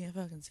 Like, you can't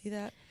fucking see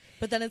that?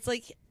 But then it's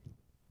like,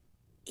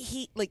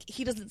 he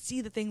doesn't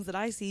see the things that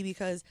I see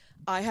because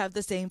I have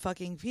the same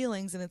fucking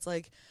feelings, and it's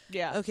like,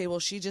 okay, well,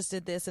 she just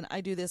did this, and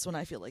I do this when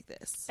I feel like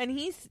this. And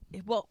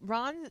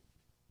Ron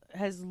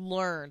has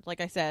learned,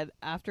 like I said,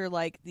 after,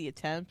 like, the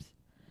attempt,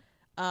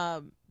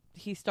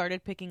 he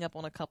started picking up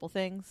on a couple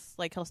things.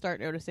 Like, he'll start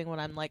noticing when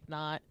I'm, like,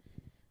 not,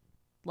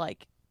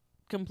 like,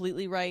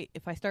 completely right.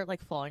 If I start,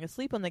 like, falling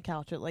asleep on the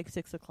couch at, like,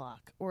 6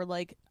 o'clock, or,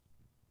 like,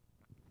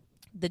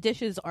 the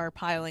dishes are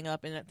piling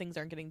up and things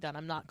aren't getting done,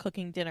 I'm not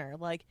cooking dinner,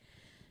 like,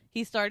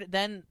 he started,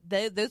 then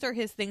those are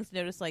his things to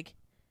notice. Like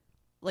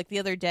the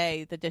other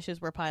day, the dishes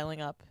were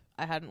piling up.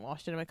 I hadn't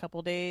washed it in a couple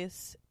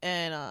days,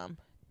 and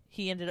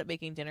he ended up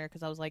making dinner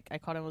because I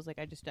caught him, was like,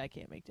 I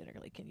can't make dinner.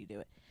 Like, can you do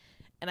it?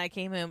 And I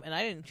came home, and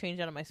I didn't change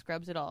out of my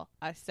scrubs at all.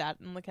 I sat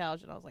on the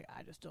couch, and I was like,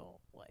 I just don't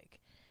like.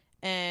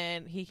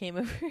 And he came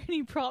over, and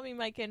he brought me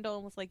my Kindle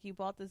and was like, you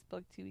bought this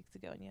book 2 weeks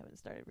ago, and you haven't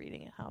started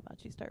reading it. How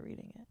about you start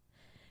reading it?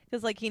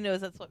 Because, like, he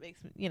knows that's what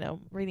makes me, you know,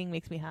 reading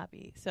makes me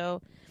happy.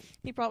 So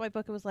he brought my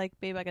book and was like,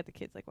 babe, I got the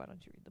kids. Like, why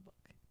don't you read the book?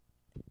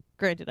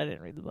 Granted, I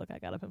didn't read the book. I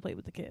got up and played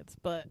with the kids.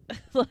 But,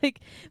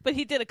 but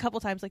he did a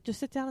couple times, like, just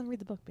sit down and read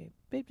the book, babe.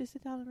 Babe, just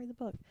sit down and read the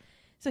book.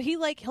 So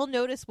he'll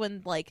notice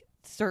when, like,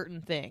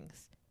 certain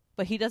things.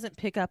 But he doesn't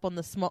pick up on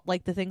the small,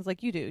 like, the things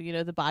like you do. You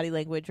know, the body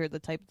language or the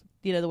type,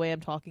 you know, the way I'm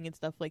talking and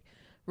stuff. Like,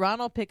 Ron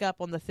will pick up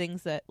on the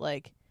things that,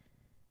 like,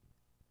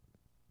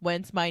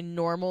 once my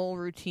normal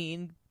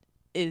routine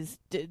is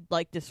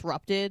like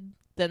disrupted,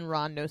 then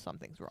Ron knows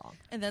something's wrong.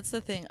 And that's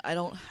the thing, I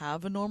don't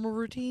have a normal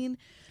routine,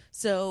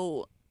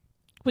 so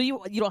but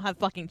you don't have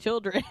fucking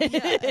children.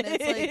 Yeah, and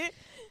it's like,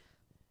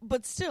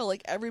 but still,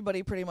 like,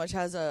 everybody pretty much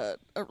has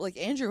like,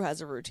 Andrew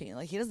has a routine.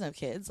 Like, he doesn't have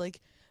kids,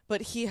 like,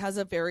 but he has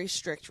a very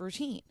strict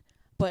routine.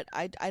 But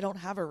I don't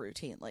have a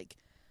routine. Like,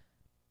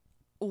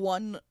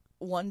 one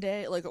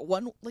day, like,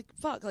 1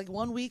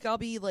 week I'll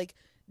be like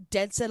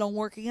dead set on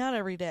working out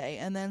every day,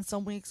 and then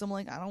some weeks I'm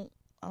like, I don't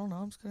know,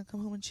 I'm just going to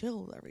come home and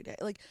chill every day.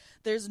 Like,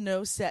 there's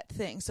no set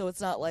thing. So it's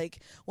not like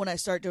when I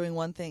start doing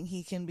one thing,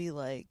 he can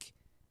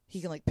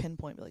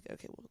pinpoint, be like,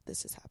 okay, well,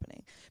 this is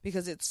happening.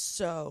 Because it's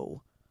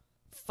so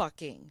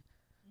fucking,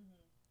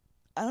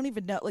 I don't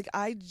even know. Like,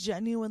 I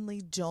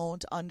genuinely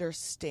don't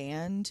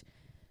understand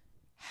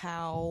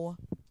how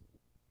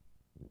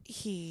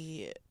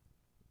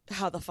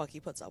the fuck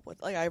he puts up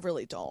with. Like, I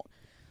really don't.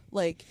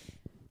 Like,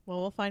 well,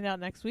 we'll find out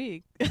next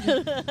week.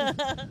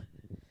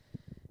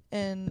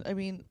 And, I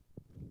mean,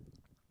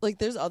 like,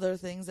 there's other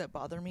things that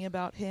bother me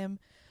about him,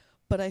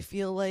 but I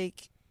feel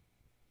like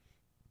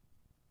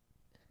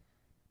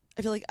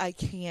I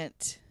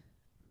can't,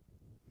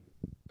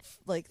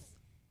 like,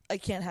 I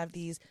can't have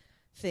these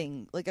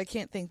things, like, I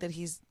can't think that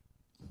he's,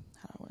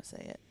 how do I want to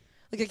say it?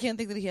 Like, I can't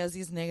think that he has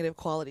these negative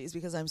qualities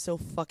because I'm so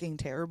fucking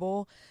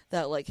terrible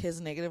that, like, his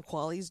negative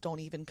qualities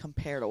don't even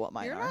compare to what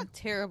mine are. You're not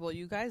terrible.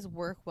 You guys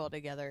work well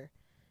together.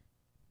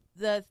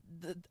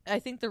 I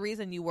think the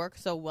reason you work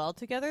so well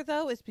together,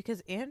 though, is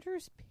because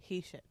Andrew's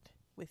patient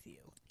with you.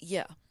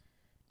 Yeah.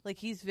 Like,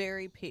 he's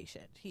very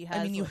patient. He has,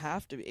 I mean, you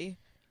have to be.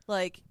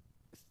 Like,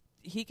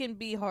 he can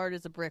be hard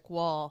as a brick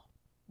wall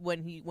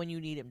when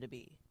you need him to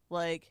be.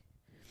 Like,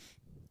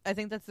 I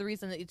think that's the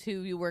reason that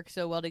you work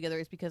so well together,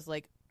 is because,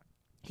 like,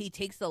 he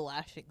takes the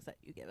lashings that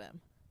you give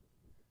him,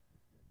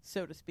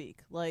 so to speak.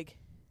 Like,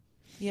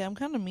 yeah, I'm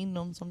kind of mean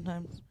to him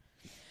sometimes.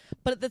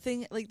 But the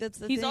thing, like, that's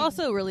the thing. He's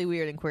also really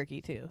weird and quirky,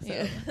 too. So.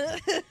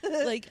 Yeah.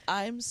 Like,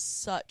 I'm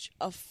such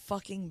a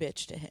fucking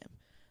bitch to him.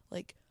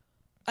 Like,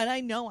 and I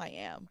know I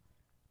am.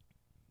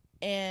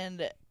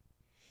 And,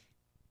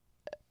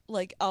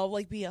 like, I'll,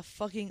 like, be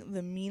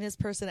the meanest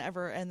person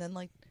ever. And then,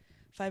 like,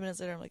 5 minutes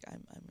later, I'm like,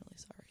 I'm really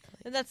sorry.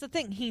 Like, and that's the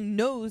thing. He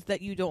knows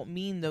that you don't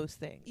mean those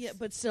things. Yeah,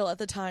 but still, at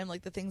the time,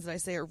 like, the things that I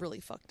say are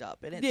really fucked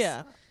up. And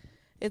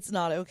it's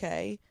not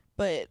okay.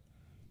 But...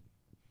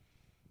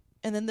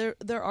 And then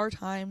there are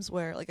times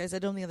where, like I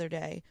said to him the other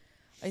day,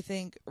 I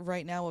think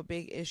right now a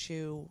big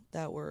issue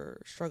that we're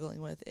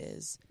struggling with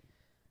is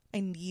I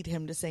need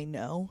him to say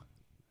no,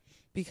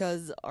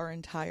 because our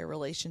entire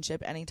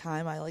relationship,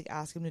 anytime I, like,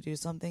 ask him to do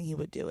something, he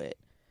would do it.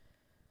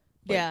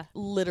 Like, Yeah.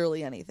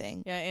 literally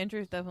anything. Yeah,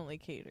 Andrew's definitely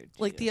catered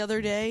to Like you. the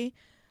other day,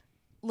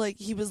 like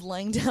he was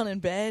laying down in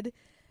bed,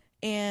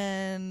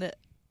 and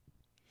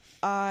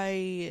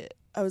I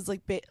was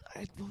like, babe,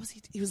 what was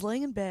he? He was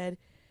laying in bed,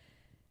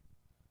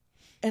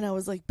 and I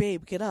was like,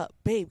 babe, get up,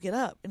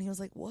 and he was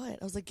like, what?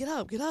 I was like, get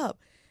up, and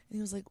he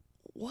was like,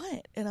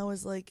 what? And I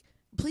was like,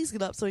 please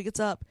get up. So he gets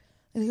up,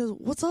 and he goes,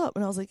 what's up?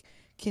 And I was like,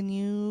 can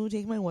you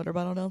take my water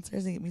bottle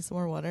downstairs and get me some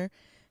more water?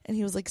 And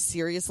he was like,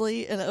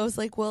 seriously? And I was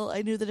like, well,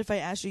 I knew that if I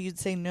asked you, you'd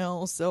say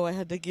no, so I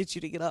had to get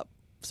you to get up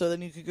so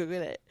then you could go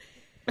get it.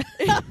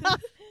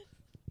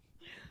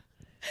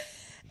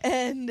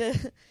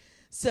 And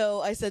so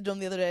I said to him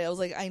the other day, I was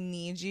like, I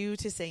need you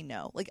to say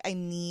no. Like, I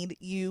need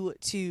you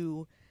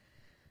to,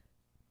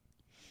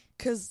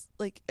 because,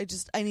 like,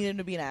 I need him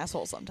to be an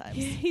asshole sometimes.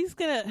 He's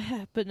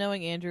gonna, but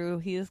knowing Andrew,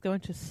 he is going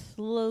to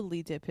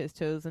slowly dip his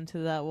toes into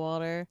that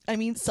water. I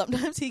mean,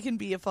 sometimes he can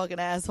be a fucking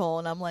asshole,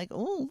 and I'm like,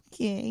 oh,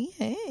 okay,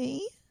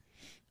 hey.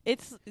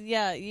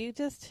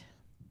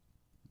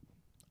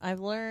 I've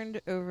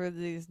learned over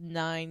these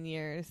 9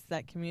 years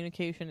that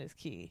communication is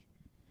key.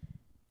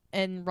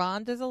 And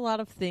Ron does a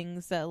lot of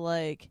things that,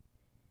 like,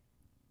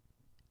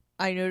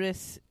 I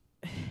notice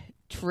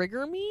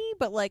trigger me,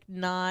 but, like,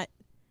 not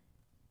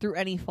through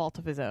any fault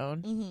of his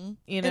own. Mm-hmm.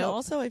 You know? And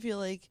also, I feel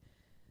like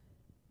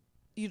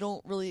you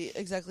don't really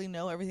exactly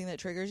know everything that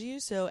triggers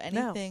you, so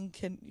anything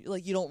can,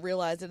 like, you don't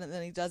realize it, and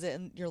then he does it,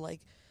 and you're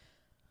like,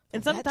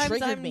 and that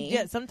triggered me.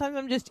 Yeah, sometimes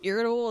I'm just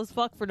irritable as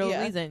fuck for no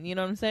reason. You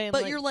know what I'm saying?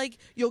 But you're like,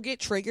 you'll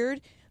get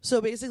triggered, so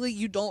basically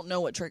you don't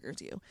know what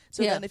triggers you.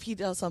 So then if he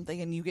does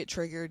something and you get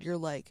triggered, you're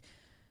like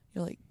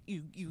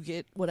you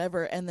get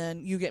whatever, and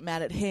then you get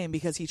mad at him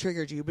because he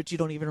triggered you, but you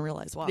don't even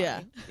realize why.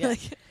 Yeah.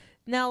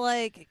 Now,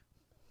 like,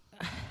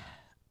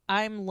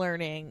 I'm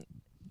learning.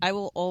 I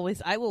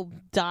will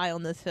die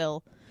on this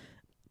hill.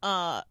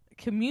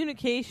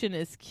 Communication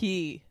is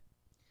key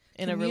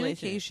in a relationship.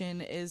 Communication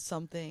is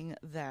something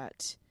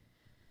that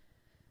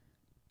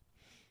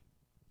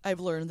I've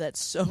learned that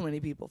so many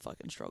people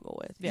fucking struggle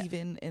with,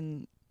 even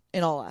in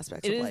all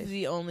aspects of life. It is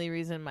the only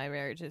reason my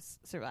marriage has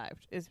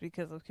survived, is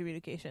because of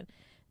communication.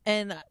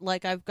 And,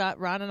 like,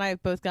 Ron and I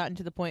have both gotten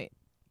to the point,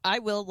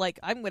 I'm going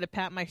to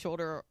pat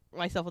myself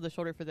on the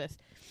shoulder for this.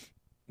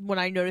 When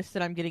I notice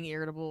that I'm getting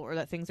irritable or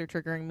that things are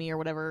triggering me or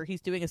whatever,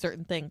 he's doing a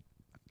certain thing,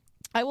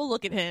 I will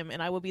look at him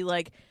and I will be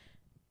like,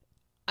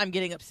 I'm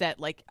getting upset.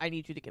 Like, I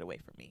need you to get away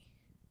from me.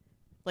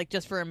 Like,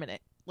 just for a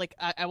minute. Like,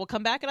 I will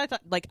come back and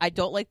I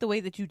don't like the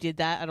way that you did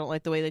that. I don't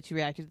like the way that you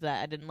reacted to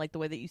that. I didn't like the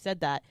way that you said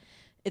that.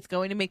 It's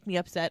going to make me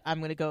upset. I'm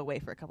going to go away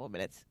for a couple of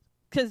minutes.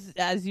 Because,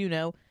 as you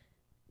know,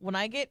 when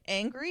I get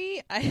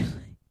angry,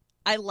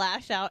 I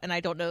lash out and I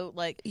don't know,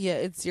 like... Yeah,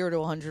 it's 0 to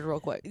 100 real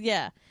quick.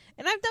 Yeah.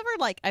 And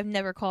I've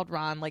never called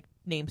Ron, like,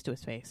 names to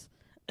his face.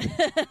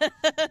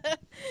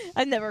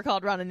 I've never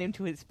called Ron a name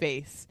to his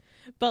face.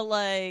 But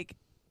I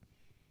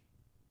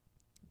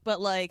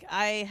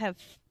have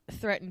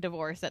threatened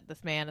divorce at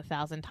this man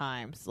 1,000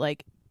 times.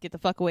 Like, get the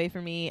fuck away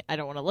from me. I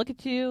don't want to look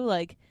at you.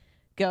 Like,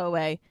 go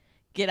away.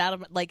 Get out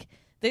of my... Like,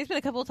 there's been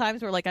a couple of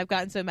times where, like, I've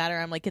gotten so mad,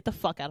 I'm like, get the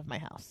fuck out of my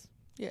house.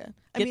 Yeah.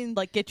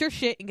 Get your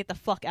shit and get the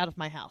fuck out of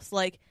my house.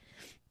 Like,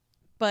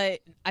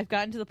 but I've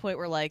gotten to the point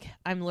where, like,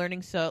 I'm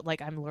learning.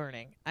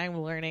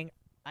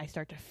 I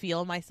start to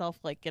feel myself,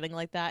 like, getting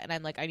like that. And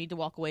I'm like, I need to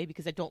walk away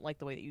because I don't like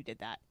the way that you did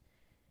that.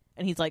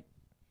 And he's like,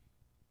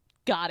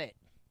 got it.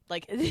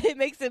 Like, it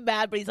makes him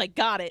mad, but he's like,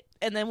 got it.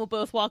 And then we'll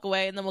both walk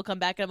away, and then we'll come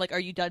back, and I'm like, are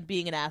you done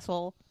being an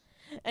asshole?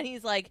 And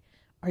he's like,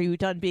 are you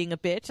done being a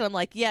bitch? And I'm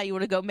like, yeah, you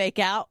want to go make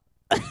out?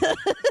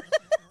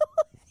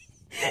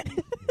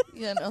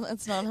 Yeah, no,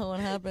 that's not how it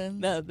happens.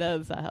 No,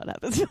 that's not how it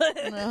happens.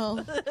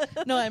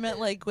 No, I meant,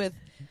 like, with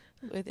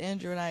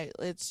Andrew and I,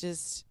 it's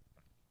just...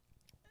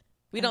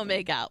 We don't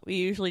make out. We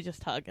usually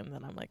just hug, and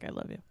then I'm like, I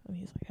love you. And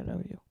he's like, I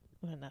love you.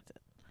 And that's it.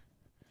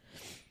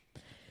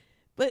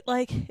 But,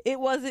 like, it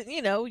wasn't,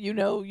 you know,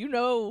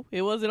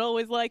 it wasn't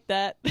always like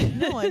that.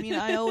 No, I mean,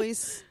 I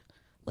always,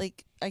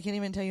 like, I can't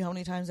even tell you how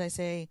many times I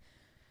say,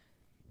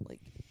 like,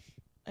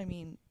 I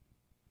mean...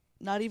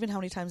 Not even how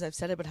many times I've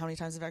said it, but how many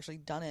times I've actually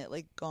done it,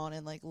 like gone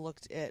and like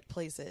looked at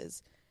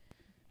places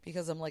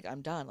because I'm like,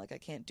 I'm done. Like, I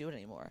can't do it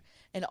anymore.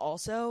 And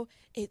also,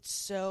 it's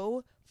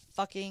so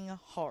fucking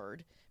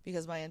hard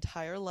because my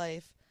entire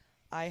life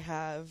I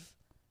have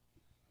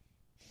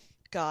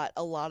got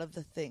a lot of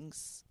the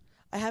things.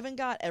 I haven't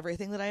got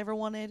everything that I ever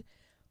wanted,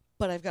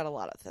 but I've got a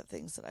lot of the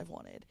things that I've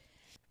wanted.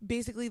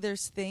 Basically,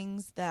 there's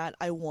things that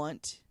I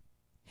want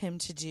him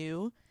to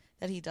do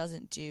that he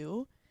doesn't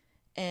do.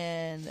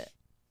 And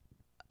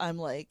I'm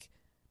like,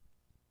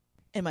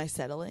 am I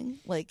settling?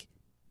 Like,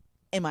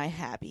 am I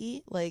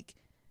happy?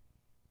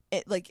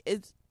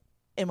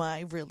 Am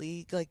I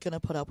really, like,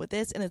 gonna put up with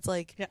this? And it's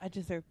like... Yeah, I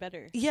deserve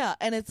better. Yeah,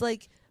 and it's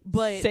like,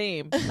 but...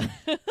 Same.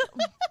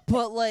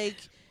 But, like,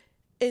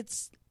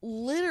 it's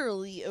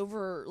literally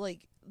over,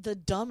 like, the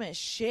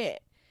dumbest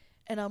shit.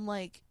 And I'm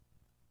like...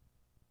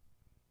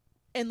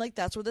 And, like,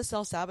 that's where the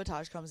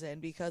self-sabotage comes in,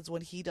 because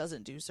when he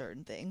doesn't do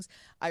certain things,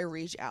 I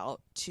reach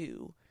out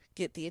to...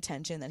 get the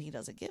attention that he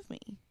doesn't give me.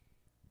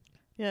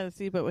 Yeah,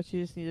 see, but what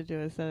you just need to do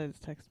instead is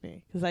text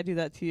me, because I do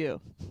that to you.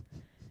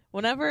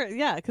 Whenever,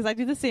 yeah, because I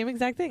do the same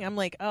exact thing. I'm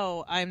like,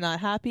 oh, I'm not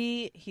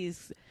happy.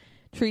 He's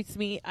treats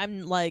me.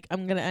 I'm like,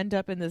 I'm going to end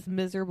up in this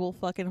miserable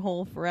fucking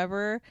hole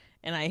forever,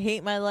 and I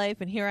hate my life,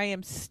 and here I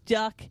am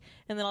stuck.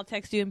 And then I'll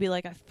text you and be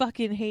like, I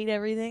fucking hate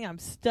everything. I'm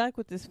stuck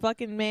with this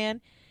fucking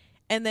man.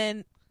 And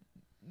then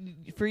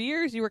for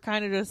years, you were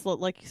kind of just,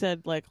 like you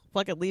said, like,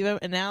 fucking leave him.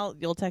 And now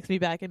you'll text me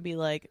back and be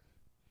like,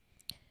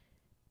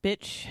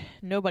 bitch,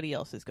 nobody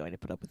else is going to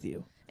put up with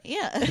you.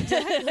 Yeah,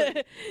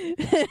 exactly.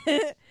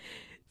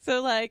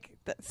 So like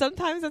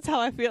sometimes that's how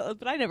I feel,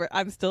 but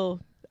I'm still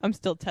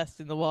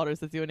testing the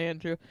waters with you and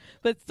Andrew.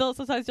 But still,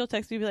 sometimes you'll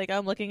text me and be like,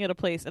 I'm looking at a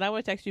place, and I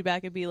want to text you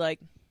back and be like,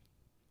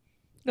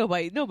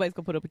 nobody's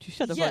gonna put up with you.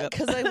 Shut the fuck up.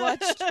 Because I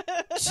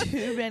watched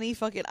too many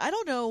fucking. I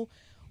don't know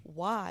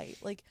why.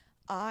 Like,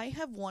 I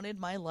have wanted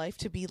my life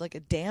to be like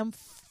a damn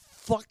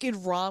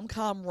fucking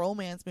rom-com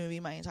romance movie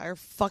my entire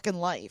fucking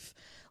life.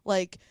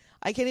 Like,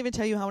 I can't even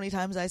tell you how many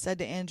times I said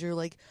to Andrew,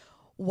 like,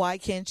 why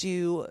can't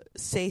you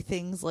say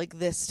things like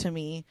this to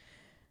me?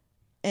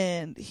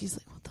 And he's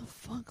like, what the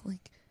fuck?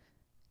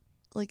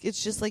 Like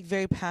it's just like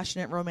very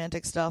passionate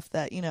romantic stuff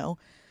that, you know,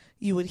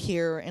 you would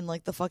hear in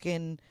like the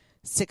fucking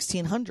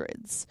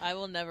 1600s. I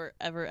will never,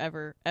 ever,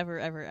 ever, ever,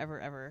 ever, ever,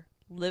 ever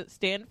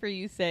stand for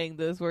you saying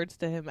those words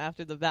to him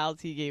after the vows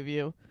he gave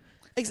you.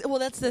 Well,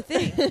 that's the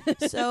thing.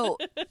 So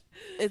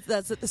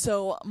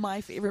so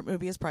my favorite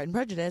movie is Pride and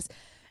Prejudice,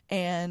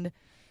 and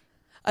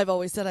I've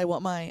always said I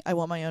want my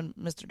own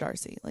Mr.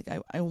 Darcy. Like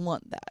I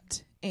want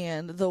that.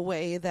 And the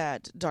way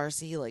that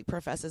Darcy like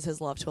professes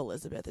his love to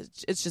Elizabeth,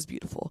 it's just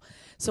beautiful.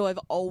 So I've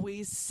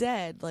always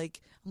said, like,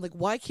 I'm like,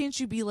 why can't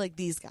you be like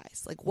these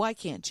guys? Like, why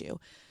can't you?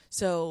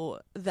 So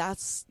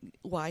that's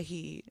why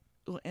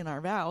in our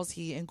vows,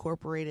 he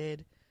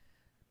incorporated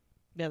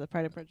the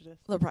Pride and Prejudice.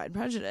 The Pride and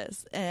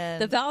Prejudice.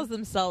 And the vows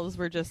themselves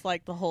were just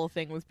like, the whole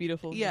thing was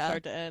beautiful from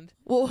start to end.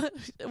 Well,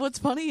 what's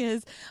funny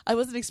is I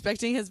wasn't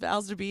expecting his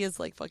vows to be as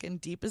like fucking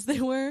deep as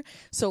they were.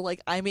 So like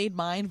I made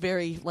mine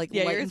very like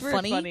light and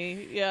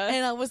funny. Yeah.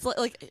 And I was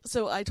like,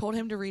 so I told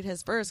him to read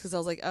his first because I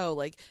was like, oh,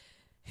 like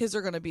his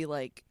are gonna be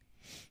like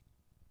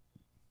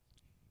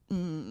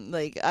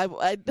like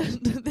I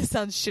this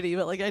sounds shitty,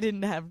 but like I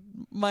didn't have,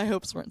 my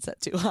hopes weren't set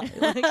too high.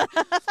 Like,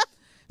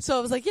 so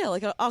I was like, yeah,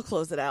 like I'll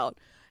close it out.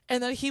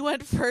 And then he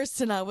went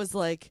first, and I was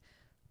like,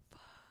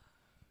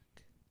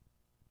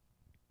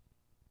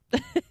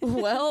 fuck.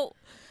 Well,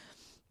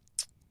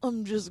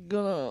 I'm just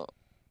gonna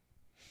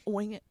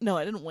wing it. No,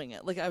 I didn't wing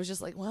it. Like, I was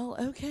just like, well,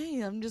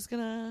 okay, I'm just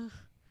gonna.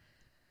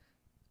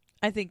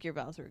 I think your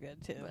vows were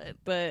good, too.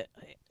 But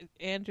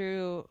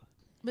Andrew.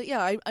 But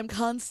yeah, I'm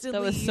constantly.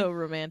 That was so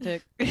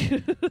romantic.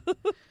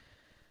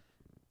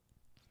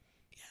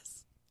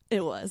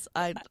 It was.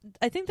 I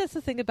think that's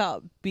the thing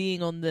about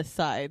being on this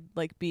side,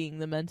 like being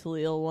the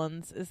mentally ill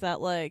ones, is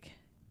that like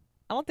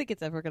I don't think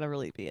it's ever going to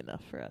really be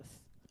enough for us.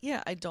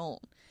 Yeah, I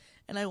don't.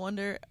 And I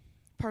wonder,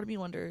 part of me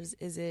wonders,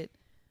 is it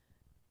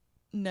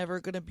never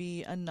going to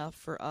be enough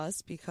for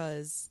us?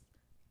 Because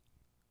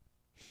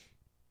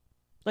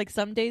like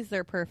some days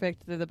they're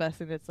perfect. They're the best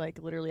thing that's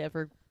like literally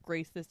ever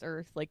graced this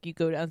earth. Like you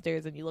go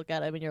downstairs and you look at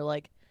them and you're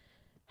like,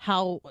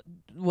 how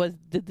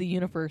did the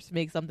universe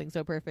make something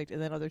so perfect?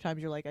 And then other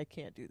times you're like, I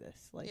can't do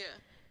this. Like, yeah.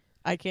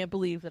 I can't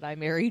believe that I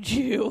married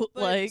you.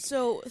 But, like,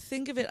 so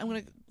think of it. I'm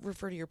going to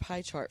refer to your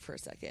pie chart for a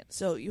second.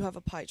 So you have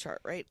a pie chart,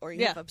 right? Or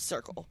you have a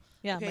circle.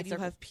 Yeah. Okay, and you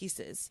have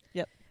pieces.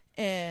 Yep.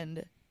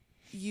 And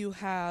you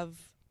have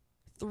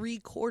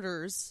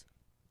 3/4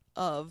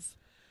 of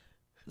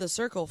the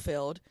circle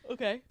filled.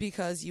 Okay.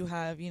 Because you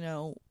have, you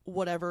know,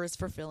 whatever is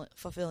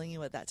fulfilling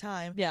you at that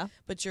time. Yeah.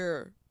 But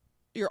you're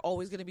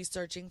always going to be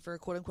searching for,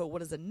 quote unquote,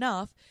 what is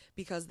enough,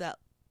 because that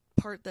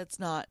part that's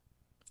not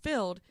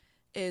filled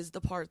is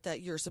the part that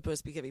you're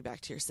supposed to be giving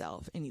back to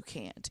yourself, and you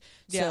can't.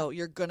 Yeah. So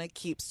you're going to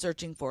keep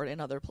searching for it in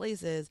other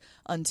places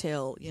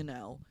until, you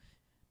know,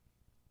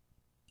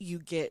 you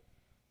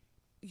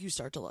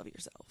start to love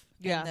yourself.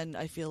 Yeah. And then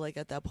I feel like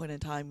at that point in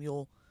time,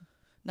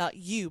 not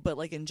you, but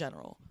like in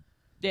general.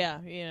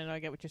 Yeah. You know, I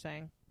get what you're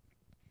saying.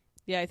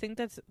 Yeah. I think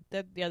that's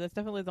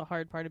definitely the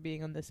hard part of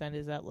being on this end,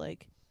 is that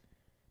like,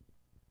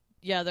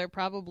 yeah, they're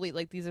probably,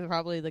 like, these are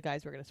probably the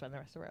guys we're going to spend the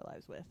rest of our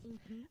lives with.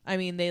 Mm-hmm. I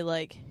mean, they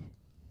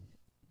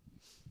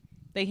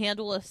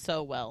handle us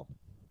so well.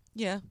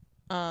 Yeah.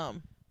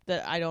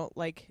 That I don't,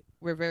 like,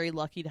 we're very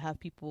lucky to have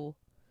people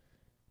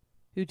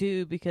who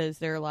do, because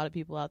there are a lot of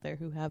people out there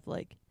who have,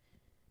 like,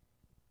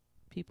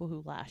 people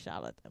who lash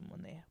out at them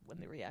when they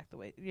react the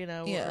way, you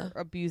know, or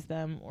abuse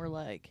them, or,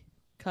 like,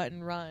 cut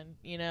and run,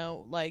 you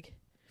know, like.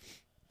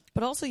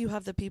 But also you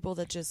have the people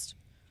that just,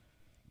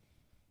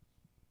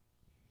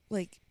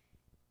 like,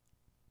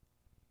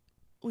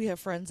 we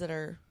have friends that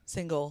are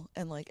single,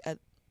 and like at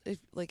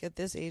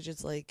this age,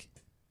 it's like,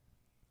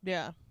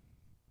 yeah,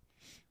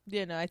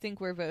 no, I think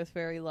we're both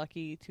very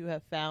lucky to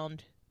have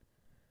found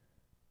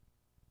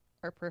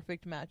our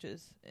perfect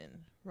matches in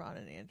Ron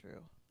and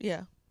Andrew.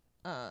 Yeah.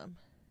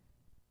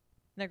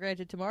 Now,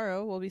 granted,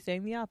 tomorrow we'll be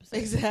saying the opposite.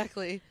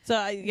 Exactly. So,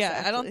 I don't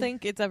Exactly.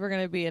 think it's ever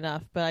going to be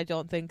enough, but I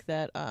don't think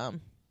that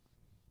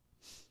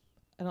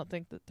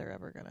they're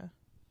ever going to,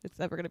 it's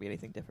ever going to be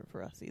anything different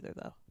for us either,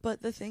 though.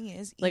 But the thing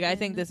is, Like, I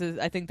think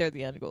they're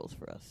the end goals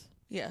for us.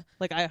 Yeah.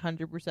 Like, I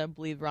 100%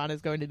 believe Ron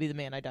is going to be the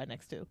man I die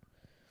next to.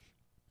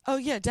 Oh,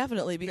 yeah,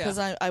 definitely, because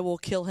I will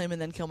kill him and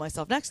then kill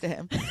myself next to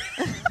him.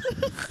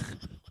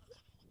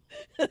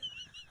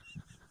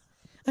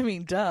 I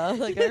mean, duh.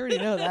 Like, I already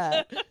know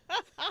that.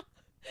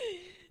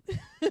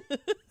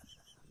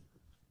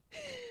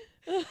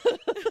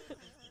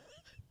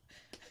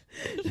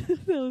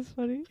 That was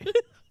funny.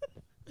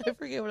 I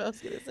forget what I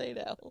was going to say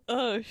now.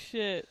 Oh,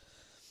 shit.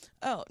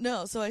 Oh,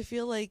 no. So I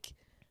feel like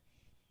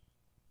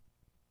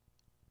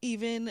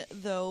even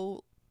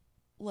though,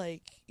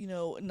 like, you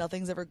know,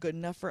 nothing's ever good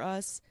enough for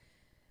us,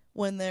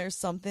 when there's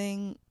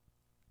something,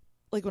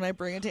 like when I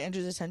bring it to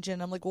Andrew's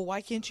attention, I'm like, well,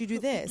 why can't you do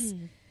this?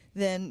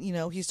 Then, you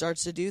know, he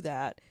starts to do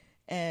that.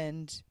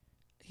 And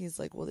he's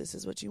like, well, this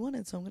is what you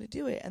wanted, so I'm going to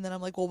do it. And then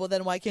I'm like, well,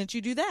 then why can't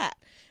you do that?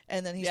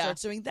 And then he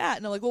starts doing that.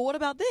 And I'm like, well, what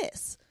about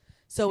this?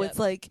 So it's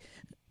like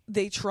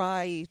they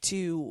try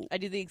to... I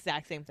do the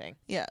exact same thing.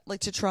 Yeah,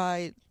 like to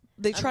try...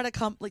 They try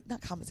to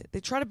not compensate.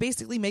 They try to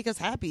basically make us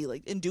happy,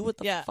 like, and do what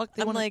the fuck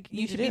they want. I'm like,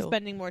 you should be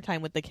spending more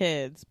time with the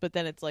kids, but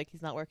then it's like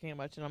he's not working as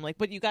much, and I'm like,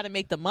 but you got to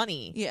make the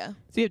money. Yeah, so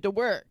you have to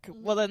work.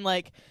 Well, then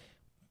like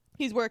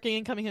he's working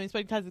and coming home and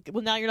spending time.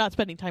 Well, now you're not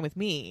spending time with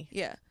me.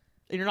 Yeah,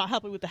 and you're not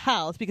helping with the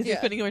house because you're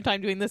spending more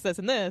time doing this,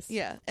 and this.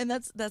 Yeah, and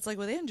that's like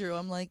with Andrew.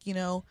 I'm like, you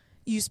know,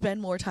 you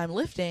spend more time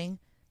lifting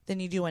than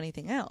you do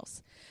anything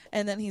else.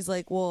 And then he's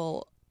like,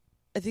 well,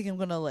 I think I'm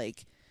gonna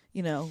like,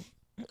 you know.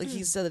 Like,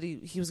 he said that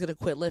he was going to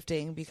quit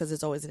lifting because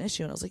it's always an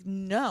issue. And I was like,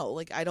 no,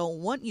 like, I don't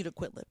want you to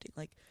quit lifting.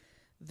 Like,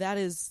 that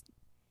is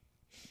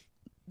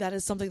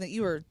something that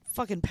you are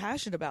fucking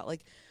passionate about.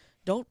 Like,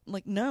 don't,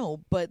 like,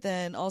 no. But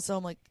then also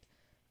I'm like,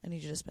 I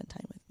need you to spend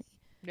time with me.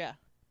 Yeah.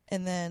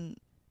 And then.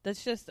 I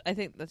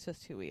think that's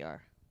just who we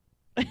are.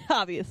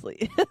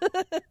 Obviously.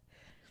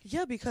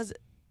 Yeah, because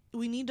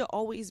we need to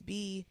always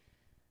be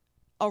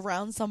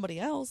around somebody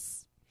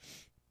else.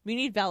 We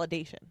need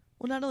validation.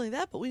 Well, not only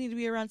that, but we need to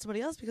be around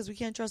somebody else because we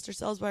can't trust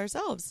ourselves by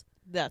ourselves.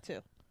 That too.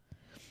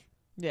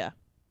 Yeah.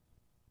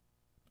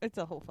 It's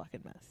a whole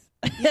fucking mess.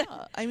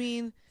 Yeah. I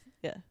mean,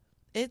 yeah.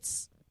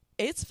 It's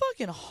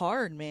fucking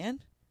hard, man.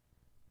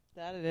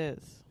 That it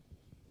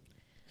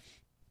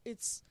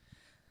is.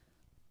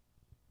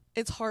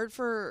 It's hard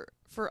for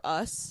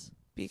us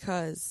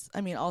because,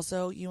 I mean,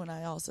 also, you and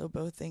I also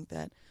both think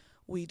that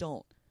we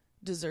don't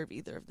deserve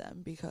either of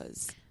them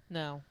because...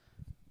 No.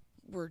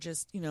 We're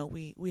just, you know,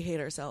 we hate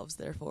ourselves,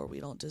 therefore we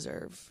don't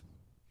deserve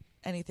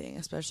anything,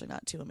 especially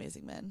not two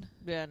amazing men.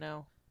 Yeah,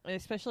 no. And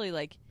especially,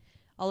 like,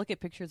 I'll look at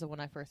pictures of when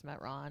I first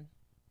met Ron,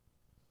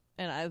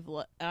 and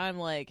I'm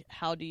like,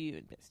 how do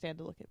you stand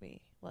to look at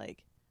me?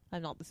 Like,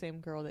 I'm not the same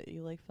girl that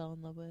you, like, fell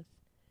in love with.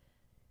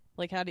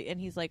 Like,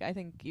 and he's like, I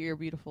think you're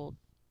beautiful,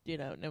 you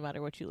know, no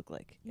matter what you look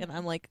like. And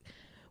I'm like,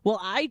 well,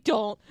 I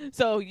don't.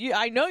 So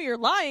I know you're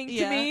lying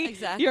to me.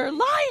 Exactly. You're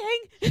lying.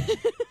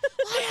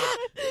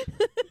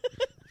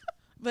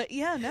 But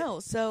yeah, no.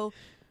 So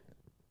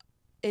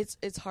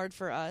it's hard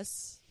for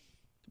us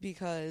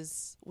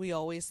because we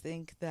always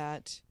think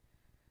that,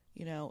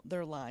 you know,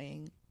 they're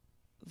lying.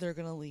 They're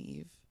going to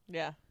leave.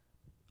 Yeah.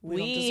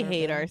 We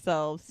hate them.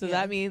 Ourselves. So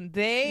that means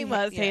they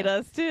must hate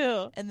us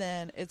too. And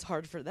then it's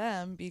hard for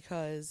them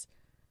because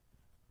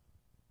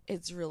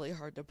it's really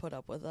hard to put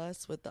up with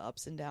us with the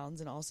ups and downs,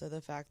 and also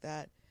the fact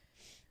that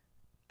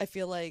I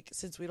feel like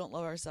since we don't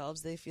love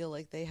ourselves, they feel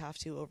like they have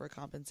to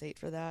overcompensate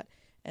for that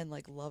and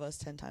like love us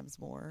 10 times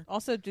more.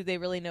 Also, do they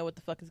really know what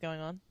the fuck is going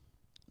on?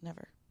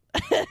 Never.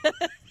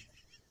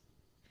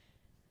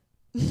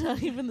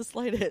 Not even the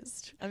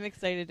slightest. I'm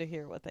excited to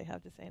hear what they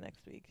have to say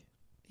next week.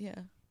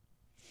 Yeah.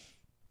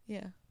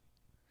 Yeah.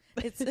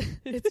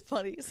 It's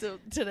funny. So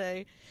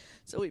today,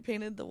 we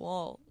painted the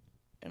wall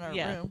in our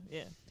room.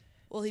 Yeah.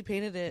 Well, he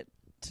painted it.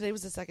 Today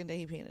was the second day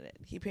he painted it.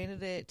 He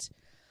painted it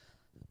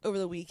over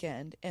the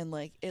weekend, and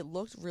like it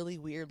looked really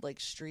weird, like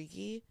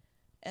streaky.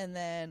 And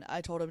then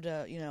I told him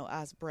to, you know,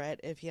 ask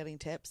Brett if he had any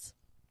tips.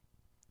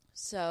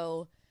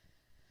 So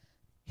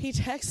he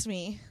texts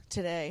me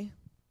today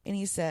and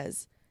he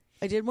says,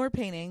 I did more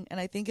painting and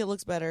I think it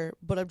looks better,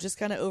 but I'm just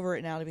kind of over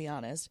it now, to be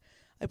honest.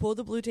 I pulled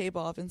the blue tape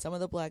off and some of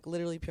the black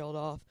literally peeled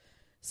off.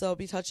 So I'll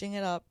be touching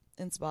it up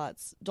in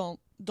spots. Don't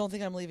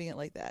think I'm leaving it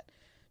like that.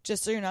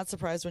 Just so you're not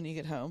surprised when you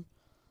get home.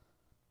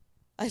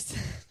 I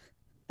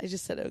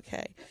just said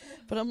okay.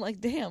 But I'm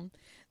like, damn,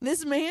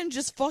 this man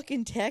just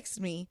fucking texts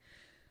me.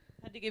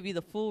 Had to give you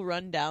the full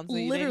rundown so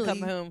you didn't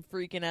come home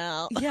freaking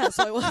out. Yeah,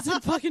 so I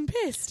wasn't fucking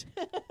pissed.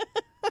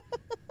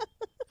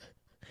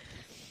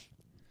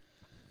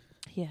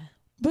 Yeah.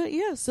 But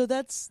yeah, so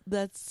that's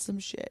some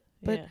shit.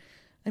 But yeah.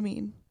 I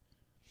mean,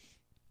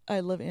 I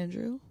love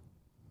Andrew.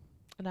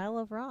 And I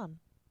love Ron.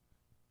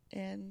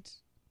 And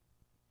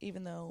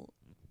even though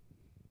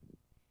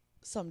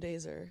some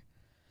days are...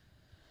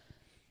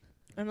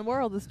 And the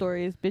moral of the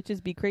story is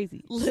bitches be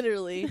crazy.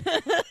 Literally.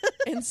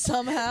 And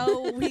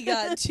somehow we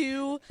got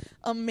two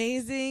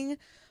amazing,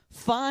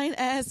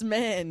 fine-ass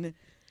men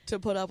to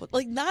put up with.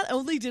 Like, not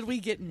only did we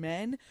get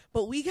men,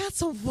 but we got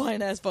some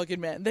fine-ass fucking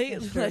men. They,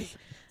 like,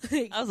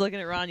 I was looking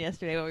at Ron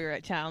yesterday when we were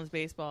at Challenge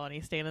Baseball, and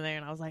he's standing there,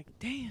 and I was like,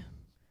 damn,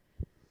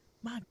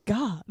 my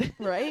God.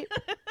 Right?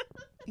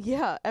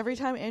 Yeah, every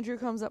time Andrew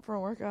comes up for a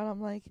workout,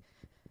 I'm like,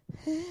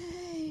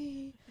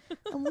 hey,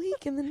 I'm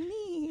weak in the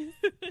knees.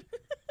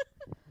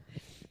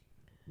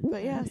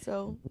 But yeah,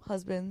 so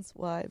husbands,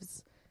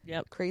 wives,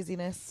 Yep.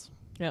 craziness.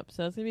 Yep.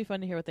 So it's going to be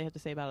fun to hear what they have to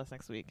say about us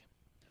next week.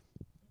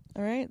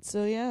 All right,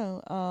 so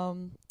yeah,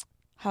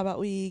 how about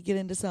we get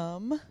into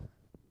some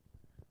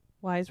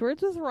Wise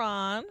words with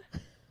Ron.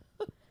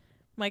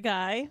 My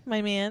guy,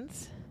 my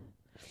mans.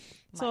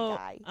 So,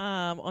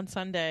 on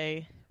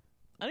Sunday,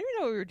 I don't even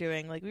know what we were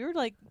doing. Like, we were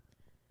like,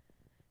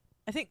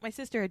 I think my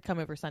sister had come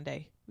over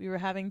Sunday. We were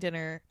having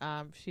dinner.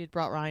 She had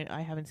brought Ryan.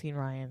 I haven't seen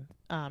Ryan.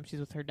 She's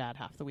with her dad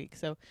half the week.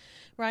 So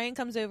Ryan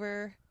comes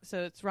over.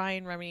 So it's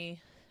Ryan,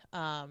 Remy,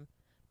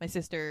 my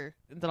sister,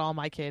 and then all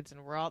my kids,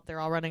 and they're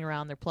all running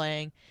around, they're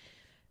playing.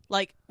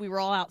 Like, we were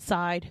all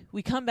outside.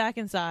 We come back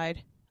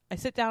inside. I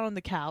sit down on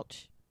the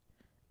couch,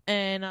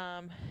 and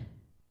I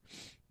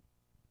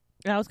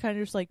was kind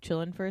of just like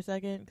chilling for a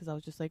second because I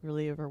was just like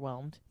really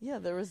overwhelmed. Yeah,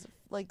 there was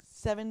like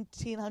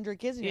 1,700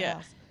 kids in your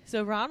house.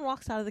 So Ron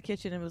walks out of the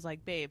kitchen and was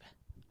like, babe,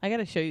 I got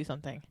to show you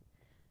something.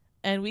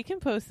 And we can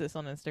post this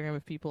on Instagram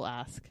if people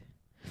ask.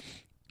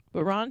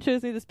 But Ron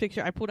shows me this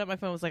picture. I pulled out my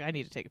phone and was like, I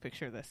need to take a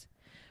picture of this.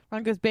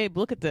 Ron goes, babe,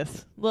 look at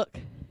this. Look.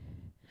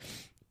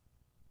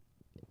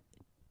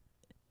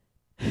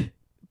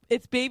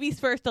 It's baby's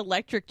first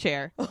electric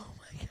chair. Oh,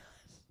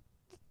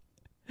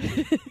 my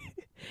God.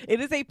 It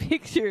is a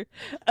picture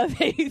of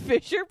a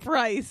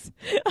Fisher-Price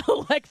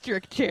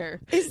electric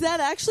chair. Is that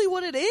actually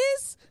what it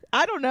is?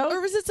 I don't know.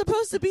 Or is it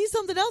supposed to be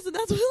something else and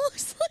that's what it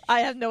looks like?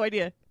 I have no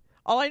idea.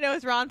 All I know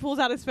is Ron pulls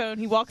out his phone.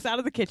 He walks out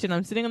of the kitchen.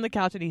 I'm sitting on the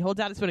couch, and he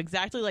holds out his phone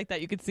exactly like that.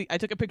 You can see I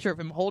took a picture of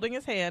him holding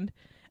his hand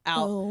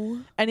out.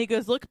 Oh. And he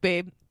goes, look,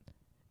 babe,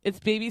 it's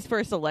baby's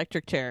first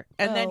electric chair.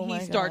 And then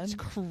he starts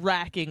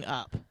cracking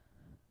up.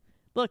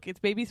 Look, it's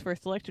baby's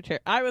first electric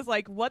chair. I was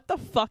like, what the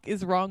fuck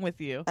is wrong with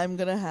you? I'm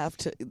going to have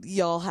to,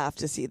 y'all have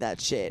to see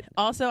that shit.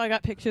 Also, I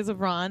got pictures of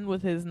Ron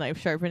with his knife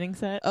sharpening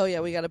set. Oh,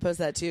 yeah, we got to post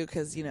that too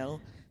because, you know,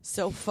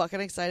 so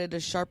fucking excited to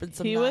sharpen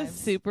some knives. He was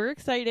super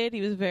excited.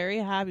 He was very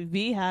happy.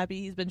 Be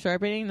happy. He's been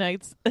sharpening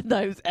knives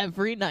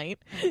every night.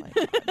 Oh, my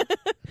God.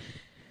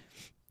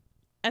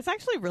 It's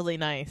actually really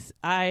nice.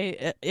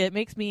 It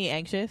makes me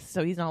anxious,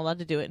 so he's not allowed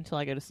to do it until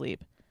I go to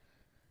sleep.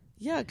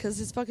 Yeah, because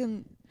his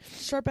fucking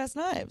sharp-ass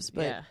knives.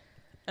 But yeah.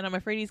 And I'm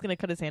afraid he's going to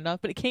cut his hand off.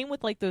 But it came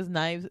with, like, those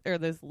knives, or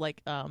those,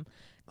 like,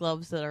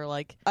 gloves that are,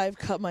 like... I've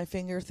cut my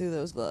finger through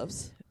those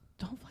gloves.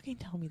 Don't fucking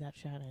tell me that,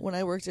 Shannon. When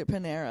I worked at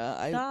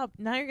Panera, Stop.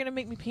 Now you're going to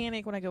make me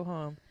panic when I go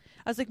home.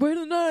 I was like, where are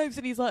the knives?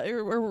 And he's like,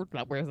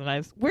 not where's the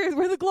knives? Where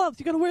are the gloves?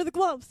 You got to wear the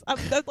gloves.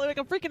 That's like,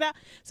 I'm freaking out.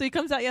 So he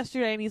comes out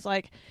yesterday, and he's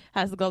like,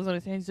 has the gloves on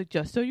his hand. He's like,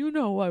 just so you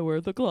know, I wear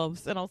the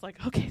gloves. And I was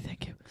like, okay,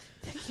 thank you.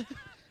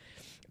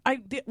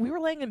 We were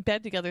laying in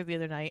bed together the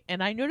other night,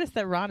 and I noticed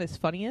that Ron is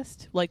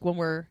funniest, like, when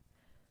we're,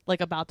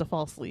 like, about to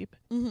fall asleep.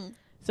 Mm-hmm.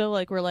 So,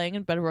 like, we're laying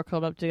in bed, we're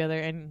curled up together,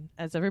 and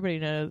as everybody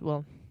knows,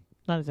 well,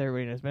 not as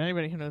everybody knows, but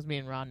anybody who knows me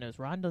and Ron knows,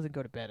 Ron doesn't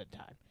go to bed at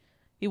time.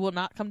 He will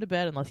not come to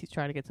bed unless he's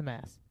trying to get some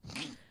ass.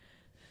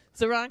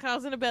 So Ron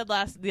comes into bed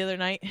the other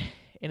night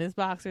in his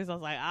boxers. I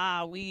was like,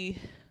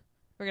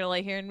 we're going to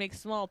lay here and make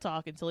small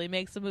talk until he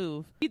makes a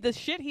move. The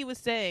shit he was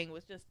saying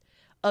was just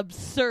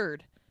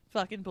absurd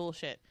fucking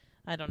bullshit.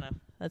 I don't know.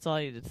 That's all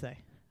I needed to say.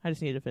 I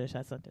just needed to finish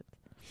that sentence.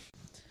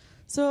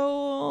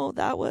 So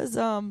that was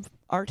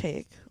our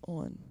take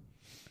on...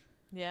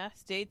 Yeah,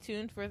 stay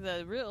tuned for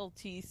the real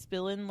tea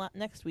spilling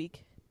next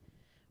week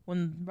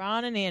when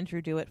Ron and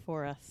Andrew do it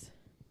for us.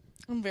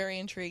 I'm very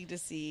intrigued to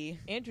see.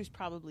 Andrew's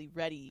probably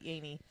ready,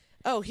 ain't he?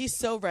 Oh, he's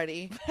so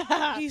ready.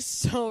 He's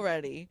so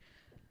ready.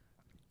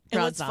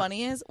 And what's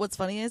funny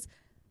is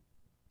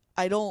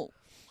I don't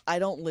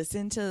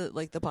listen to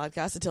like the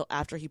podcast until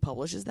after he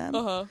publishes them.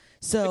 Uh-huh.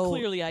 So but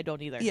clearly I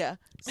don't either. Yeah.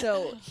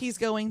 So he's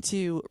going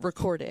to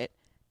record it,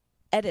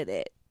 edit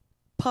it,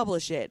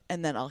 publish it,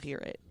 and then I'll hear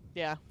it.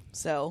 Yeah.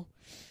 So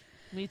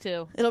me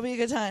too. It'll be a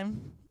good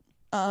time.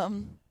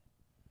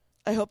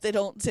 I hope they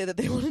don't say that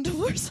they want to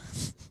divorce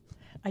us.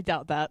 I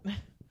doubt that.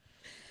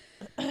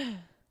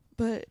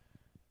 But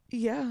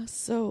yeah,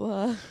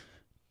 so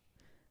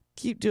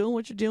keep doing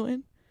what you're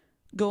doing.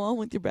 Go on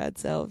with your bad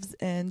selves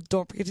and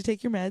don't forget to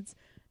take your meds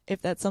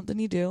if that's something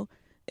you do.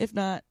 If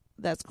not,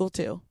 that's cool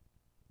too.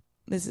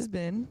 This has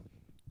been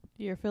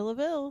Your Fill of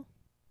Ill.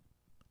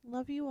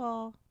 Love you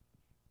all.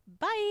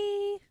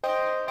 Bye.